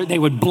each other, they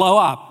would blow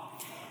up.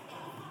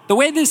 The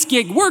way this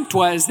gig worked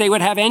was they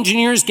would have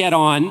engineers get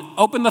on,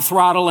 open the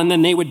throttle, and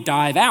then they would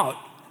dive out.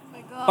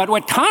 But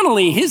what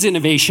Connolly, his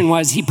innovation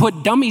was he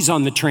put dummies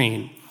on the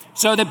train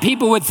so that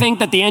people would think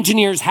that the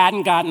engineers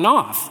hadn't gotten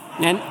off,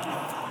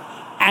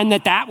 and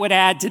that would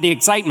add to the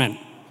excitement.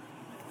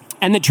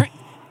 And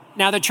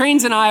now the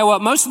trains in Iowa,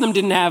 most of them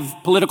didn't have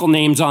political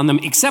names on them,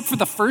 except for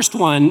the first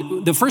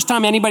one. The first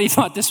time anybody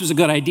thought this was a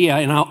good idea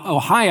in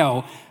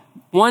Ohio,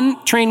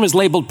 one train was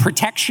labeled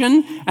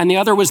Protection and the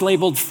other was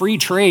labeled Free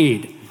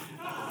Trade.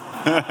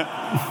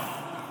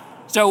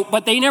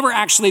 But they never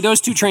actually, those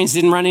two trains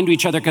didn't run into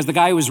each other because the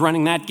guy who was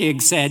running that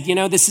gig said,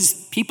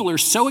 people are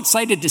so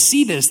excited to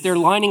see this, they're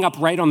lining up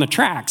right on the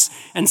tracks.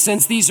 And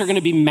since these are going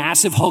to be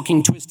massive,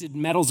 hulking, twisted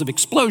metals of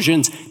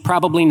explosions,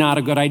 probably not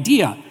a good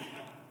idea.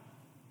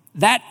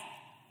 That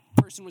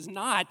person was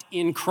not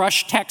in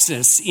Crush,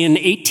 Texas in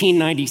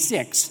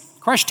 1896.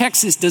 Crush,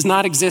 Texas does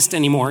not exist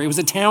anymore. It was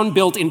a town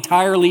built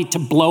entirely to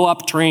blow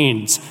up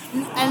trains.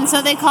 And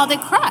so they called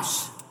it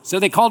Crush. So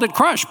they called it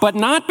Crush, but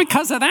not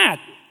because of that.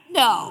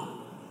 No.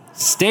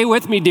 Stay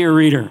with me, dear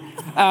reader.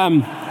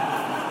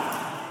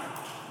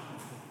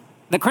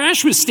 The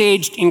crash was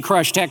staged in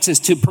Crush, Texas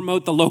to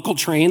promote the local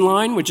train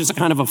line, which is a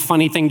kind of a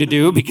funny thing to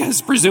do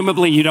because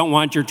presumably you don't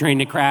want your train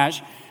to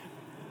crash.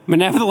 But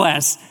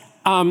nevertheless,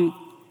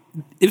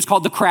 it was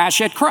called the Crash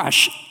at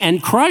Crush.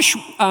 And Crush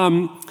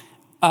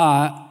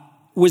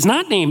was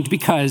not named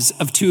because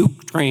of two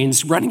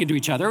trains running into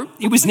each other.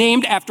 It was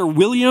named after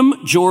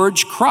William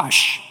George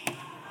Crush.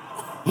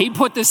 He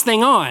put this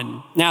thing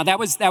on. Now, that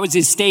was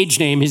his stage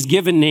name. His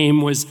given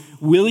name was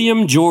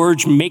William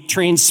George Make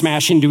Trains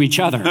Smash Into Each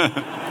Other.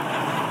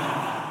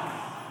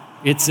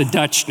 It's a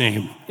Dutch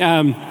name.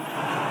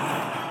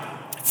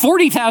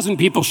 40,000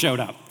 people showed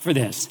up for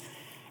this.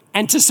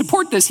 And to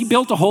support this, he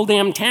built a whole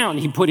damn town.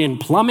 He put in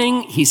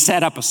plumbing. He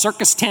set up a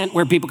circus tent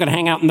where people could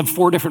hang out in the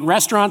 4 different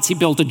restaurants. He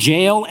built a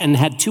jail and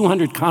had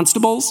 200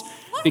 constables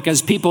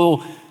because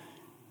people...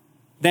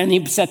 Then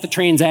he set the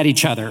trains at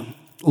each other.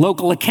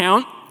 Local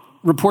account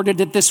reported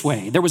it this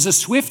way. There was a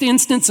swift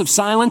instance of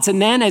silence, and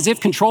then, as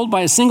if controlled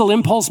by a single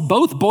impulse,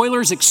 both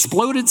boilers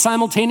exploded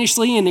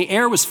simultaneously, and the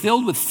air was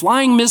filled with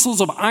flying missiles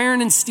of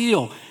iron and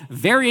steel,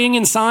 varying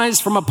in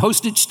size from a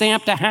postage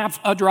stamp to half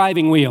a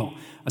driving wheel.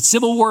 A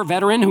Civil War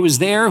veteran who was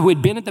there, who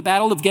had been at the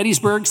Battle of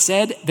Gettysburg,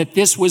 said that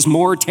this was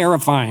more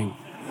terrifying.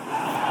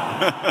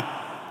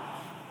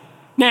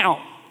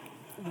 Now,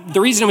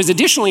 the reason it was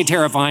additionally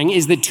terrifying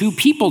is that 2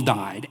 people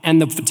died,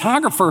 and the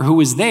photographer who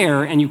was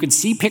there, and you could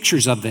see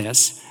pictures of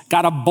this,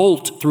 got a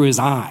bolt through his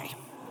eye.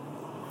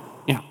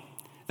 Yeah.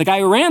 The guy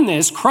who ran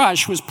this,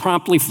 Crush, was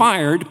promptly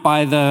fired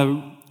by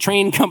the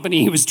train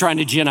company he was trying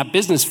to gin up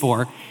business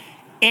for,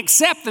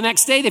 except the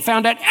next day they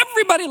found out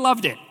everybody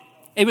loved it.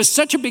 It was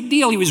such a big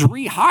deal, he was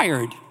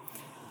rehired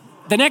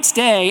the next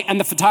day, and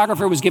the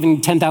photographer was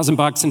given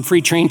 $10,000 and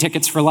free train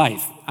tickets for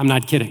life. I'm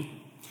not kidding.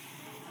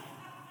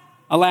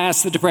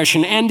 Alas, the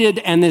Depression ended,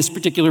 and this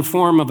particular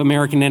form of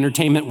American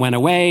entertainment went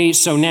away.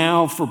 So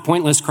now, for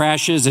pointless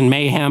crashes and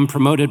mayhem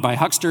promoted by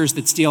hucksters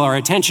that steal our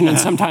attention and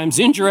sometimes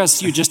injure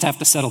us, you just have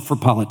to settle for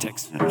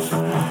politics.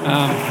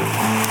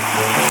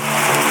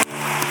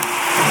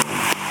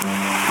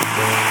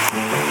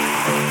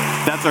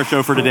 That's That's our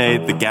show for today.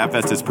 The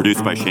Gabfest is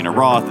produced by Shayna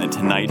Roth and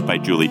tonight by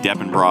Julie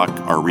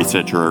Deppenbrock. Our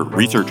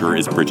researcher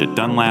is Bridget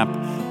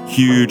Dunlap.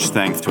 Huge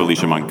thanks to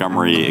Alicia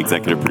Montgomery,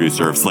 executive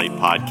producer of Slate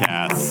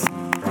Podcasts,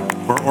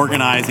 for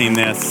organizing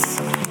this.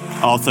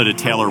 Also to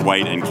Taylor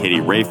White and Katie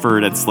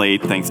Rayford at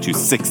Slate. Thanks to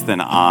Sixth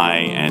and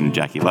I and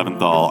Jackie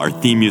Leventhal. Our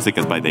theme music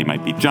is by They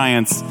Might Be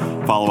Giants.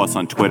 Follow us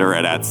on Twitter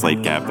at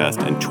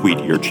 @SlateGabFest and tweet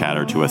your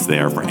chatter to us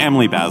there. For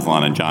Emily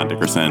Bazelon and John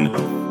Dickerson,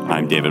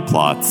 I'm David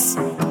Plotz.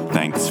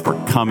 Thanks for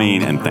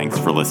coming and thanks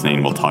for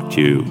listening. We'll talk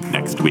to you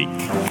next week.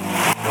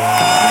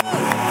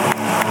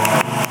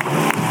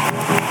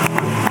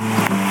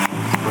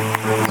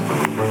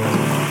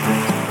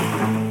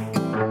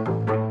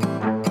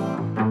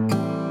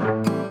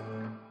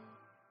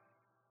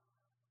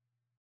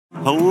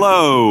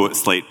 Hello,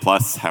 Slate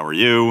Plus. How are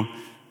you?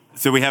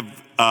 So we have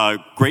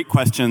great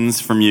questions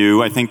from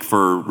you. I think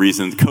for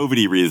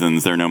COVID-y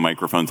reasons, there are no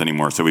microphones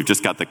anymore. So we've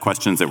just got the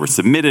questions that were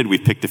submitted.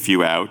 We've picked a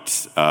few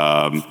out.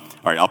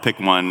 All right, I'll pick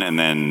one, and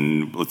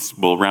then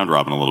we'll round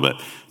robin a little bit.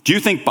 Do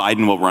you think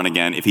Biden will run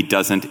again? If he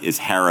doesn't, is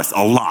Harris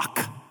a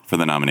lock for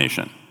the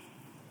nomination?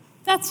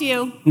 That's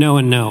you. No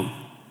and no.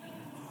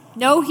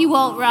 No, he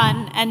won't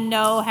run, and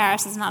no,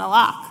 Harris is not a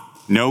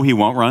lock. No, he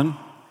won't run?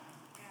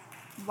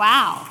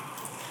 Wow.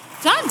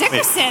 John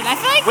Dickerson, I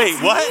feel like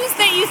it's news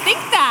that you think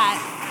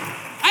that.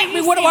 I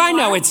mean, what do I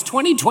know? It's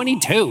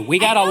 2022. We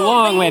got a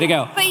long way to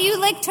go. But you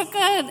took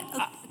a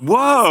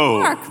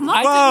whoa. Come on.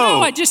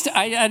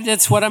 I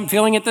that's what I'm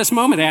feeling at this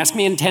moment. Ask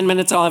me in 10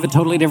 minutes, I'll have a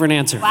totally different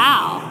answer.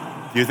 Wow.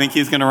 Do you think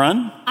he's going to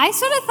run? I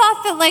sort of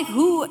thought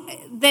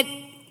that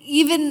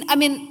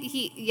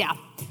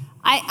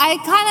I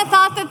kind of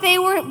thought that they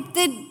were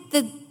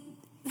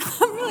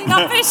I'm really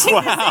not finishing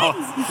the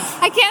sentence.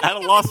 I can't think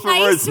of a nice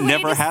way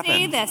to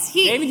say this.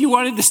 David, you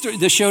wanted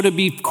the show to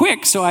be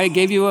quick, so I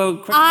gave you a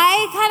quick...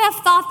 I kind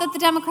of thought that the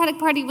Democratic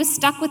Party was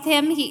stuck with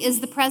him. He is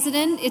the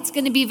president. It's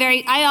going to be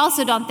I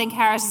also don't think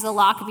Harris is a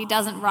lock if he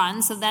doesn't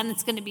run, so then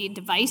it's going to be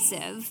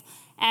divisive.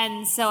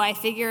 And so I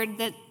figured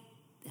that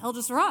he'll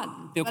just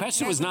run. The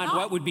question was not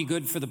what would be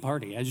good for the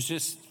party. I was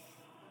just...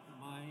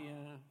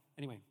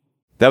 Anyway.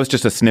 That was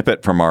just a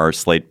snippet from our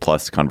Slate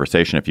Plus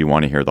conversation. If you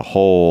want to hear the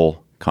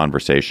whole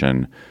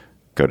conversation,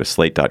 go to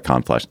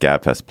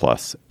slate.com/gabfest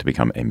plus to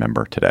become a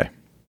member today.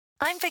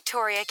 I'm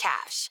Victoria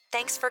Cash.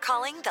 Thanks for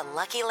calling the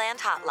Lucky Land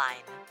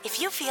Hotline. If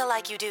you feel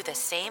like you do the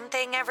same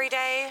thing every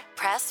day,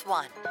 press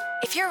 1.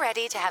 If you're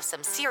ready to have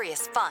some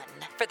serious fun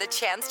for the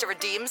chance to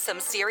redeem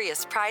some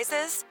serious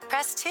prizes,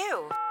 press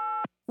 2.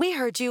 We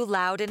heard you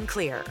loud and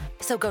clear.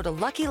 So go to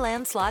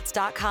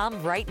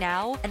LuckyLandSlots.com right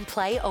now and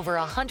play over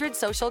 100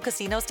 social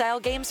casino-style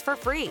games for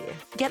free.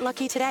 Get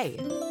lucky today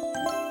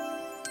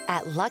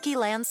at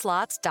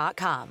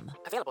LuckyLandSlots.com.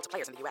 Available to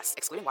players in the U.S.,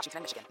 excluding Washington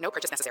and Michigan. No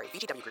purchase necessary.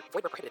 VGW Group.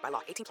 Void where prohibited by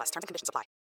law. 18+. Terms and conditions apply.